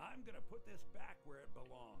 I'm gonna put this back where it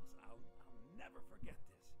belongs. I'll never forget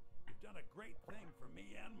this. You've done a great thing for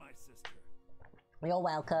me and my sister. You're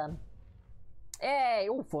welcome. Hey,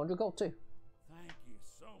 oh, 400 gold too. Thank you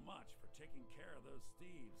so much for taking care of those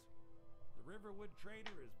thieves. The Riverwood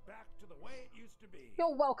Trader is back to the way it used to be.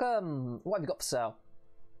 You're welcome. What have you got for sale?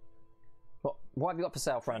 What have you got for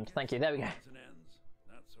sale, friend? Thank you. There we go.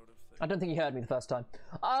 That sort of thing. I don't think you heard me the first time.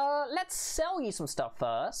 Let's sell you some stuff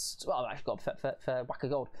first. Well, I've actually got for whack of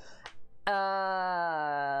gold.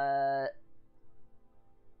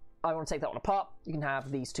 I want to take that one apart. You can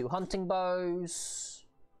have these 2 hunting bows.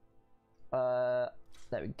 There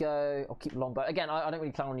we go. I'll keep the longbow. Again, I don't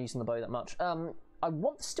really plan on using the bow that much. I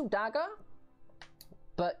want the steel dagger,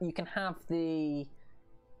 but you can have the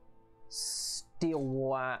steel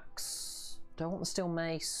wax. Do I want the steel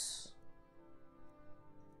mace?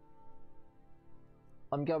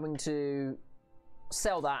 I'm going to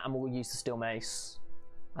sell that and we'll use the steel mace.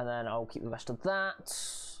 And then I'll keep the rest of that.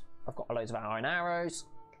 I've got loads of iron arrows.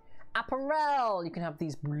 Apparel! You can have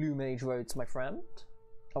these blue mage robes, my friend.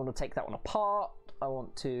 I want to take that one apart. I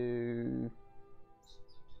want to...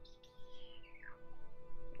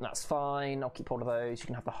 That's fine. I'll keep hold of those. You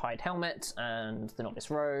can have the hide helmet and the novice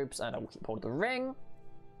robes, and I will keep hold of the ring.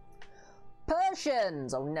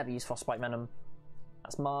 Potions! I'll never use frostbite venom.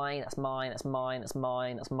 That's mine, that's mine, that's mine, that's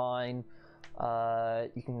mine, that's mine.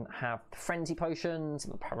 You can have the frenzy potions,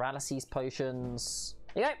 the paralysis potions.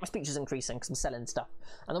 Yeah, my speech is increasing because I'm selling stuff.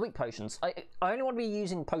 And the weak potions. I only want to be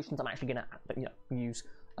using potions I'm actually going to use.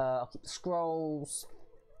 I'll keep the scrolls.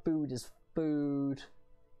 Food is food.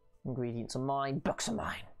 Ingredients are mine. Books are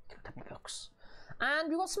mine. Give me books. And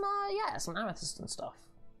we've got some, some amethyst and stuff.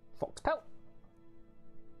 Fox pelt.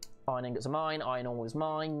 Iron ingots are mine. Iron ore is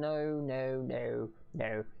mine. No, no, no, no.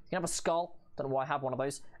 You can have a skull. Don't know why I have one of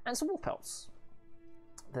those. And some wolf pelts.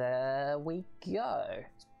 There we go.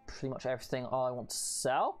 It's pretty much everything I want to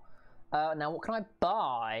sell. Now, what can I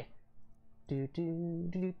buy? We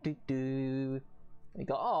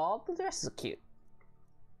got, oh, the dresses are cute.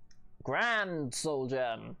 Grand soul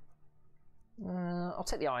gem. I'll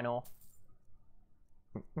take the iron ore.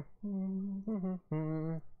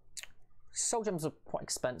 Soul gems are quite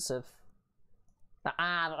expensive.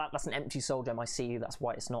 That's an empty soul gem. I see. That's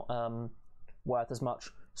why it's not worth as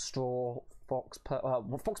much. Straw, fox pelt,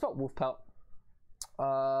 wolf pelt.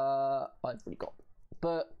 I've already got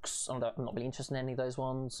books. I'm not really interested in any of those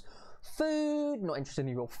ones. Food. Not interested in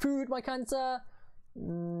any real food, my kind sir.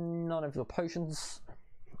 None of your potions.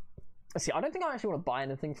 Let's see. I don't think I actually want to buy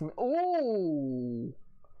anything from. Oh,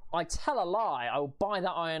 I tell a lie. I will buy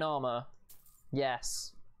that iron armor.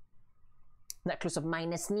 Yes. Necklace of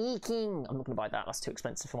minor sneaking. I'm not going to buy that. That's too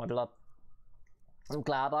expensive for my blood. I'm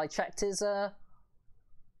glad I checked his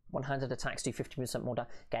one-handed attacks do 50% more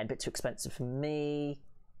damage. Getting a bit too expensive for me.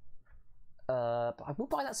 But I will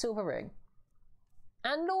buy that silver ring.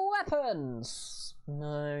 And weapons.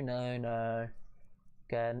 No, no, no.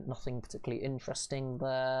 Again, nothing particularly interesting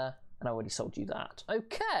there. And I already sold you that.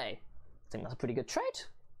 Okay. I think that's a pretty good trade.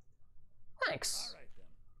 Thanks.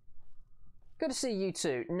 Good to see you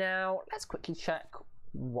two. Now, let's quickly check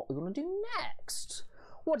what we're going to do next.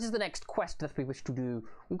 What is the next quest that we wish to do?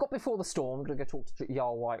 We've got Before the Storm. We're going to go talk to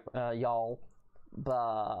Jarl.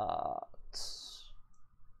 But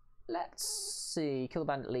let's see. Kill the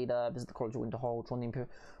bandit leader. Visit the College of Winterhold. Join the Imperial.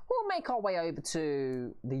 We'll make our way over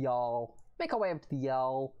to the Jarl. Make our way over to the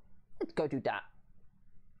Jarl. Let's go do that.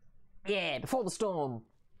 Yeah, Before the Storm.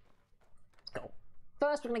 Let's go.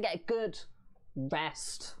 First, we're going to get a good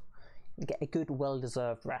rest. Get a good,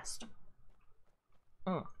 well-deserved rest.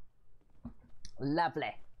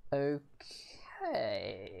 Lovely. Okay.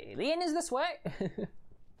 The inn is this way.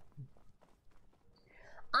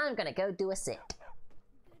 I'm gonna go do a sit.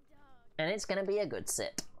 And it's gonna be a good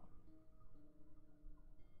sit.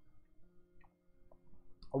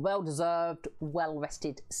 A well-deserved,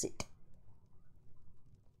 well-rested sit.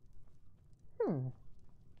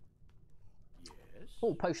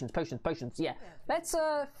 Oh, potions, potions, potions, yeah. Let's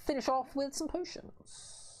finish off with some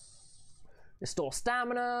potions. Restore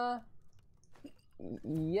stamina.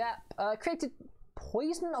 Yep. Created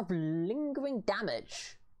poison of lingering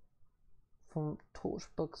damage from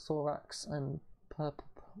torchbug thorax and purple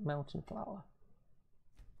mountain flower.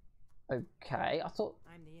 Okay, I thought...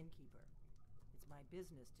 I'm the innkeeper. It's my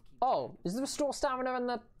business to keep... Oh, is the restore stamina and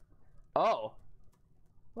the... Oh.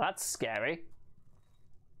 That's scary.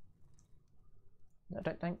 No,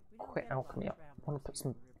 don't quit alchemy up. I want to put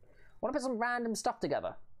some random stuff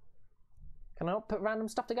together. Can I not put random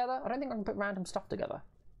stuff together? I don't think I can put random stuff together.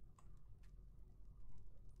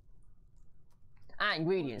 Ah,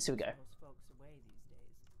 ingredients. Here we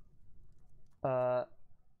go.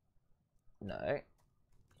 No.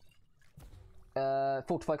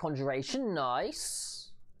 Fortify conjuration.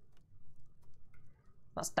 Nice.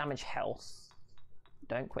 That's damage health.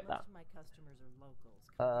 Don't quit that. My customers are locals.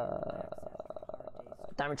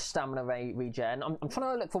 Damage stamina regen. I'm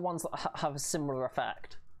trying to look for ones that have a similar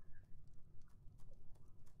effect.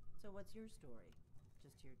 So what's your story?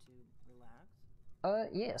 Just here to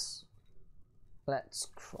relax? Yes. Let's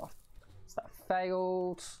craft. Is that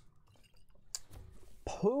failed?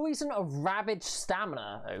 Poison of ravaged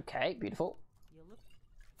stamina. Okay, beautiful.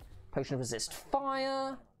 Potion of resist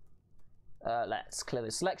fire. Let's clear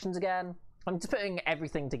the selections again. I'm just putting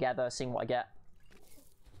everything together, seeing what I get.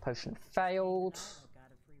 Potion failed.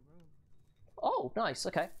 Oh, nice.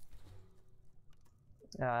 Okay.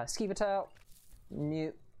 Skeever tail.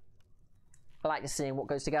 New. I like to see what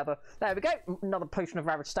goes together. There we go. Another potion of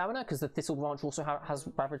ravaged stamina, because the thistle branch also has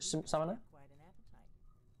ravaged stamina.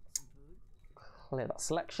 Clear that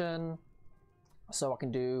selection. So I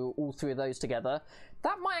can do all three of those together.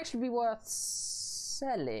 That might actually be worth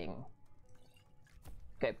selling.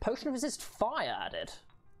 Okay, potion resist fire added.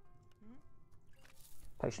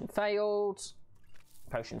 Potion failed.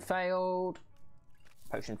 Potion failed.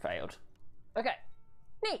 Potion failed. Okay,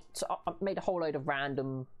 neat. So I made a whole load of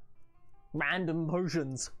random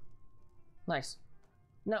potions. Nice.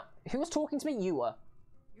 Now, who was talking to me? You were.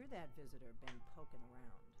 You're that visitor been poking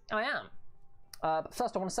around. I am. But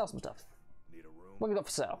first I want to sell some stuff. Need a room? What have you got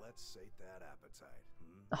for sale? Let's sate that appetite.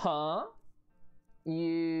 Huh?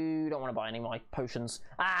 You don't want to buy any of my potions.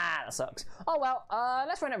 Ah, that sucks. Oh well,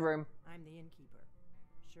 let's rent a room. I'm the innkeeper.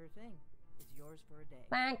 Sure thing. It's yours for a day.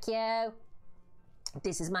 Thank you.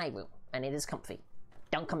 This is my room, and it is comfy.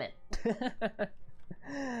 Don't come in.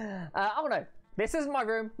 Oh no, this isn't my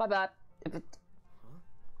room. My bad.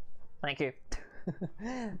 Thank you.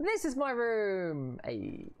 This is my room.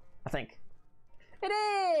 I think. It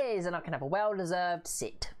is, and I can have a well-deserved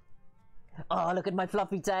sit. Oh, look at my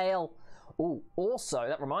fluffy tail. Oh, also,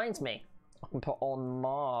 that reminds me. I can put on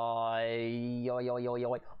my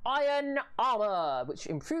iron armor, which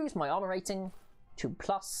improves my armor rating to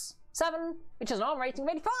 +7, which is an armor rating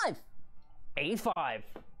of 85. 85.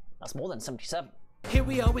 That's more than 77. Here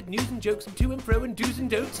we are with news and jokes and to and fro and do's and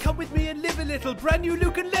don'ts. Come with me and live a little brand new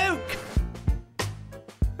Luke and Loke.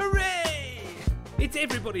 Hooray! It's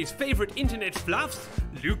everybody's favourite internet fluffs,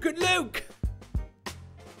 Luke and Loke.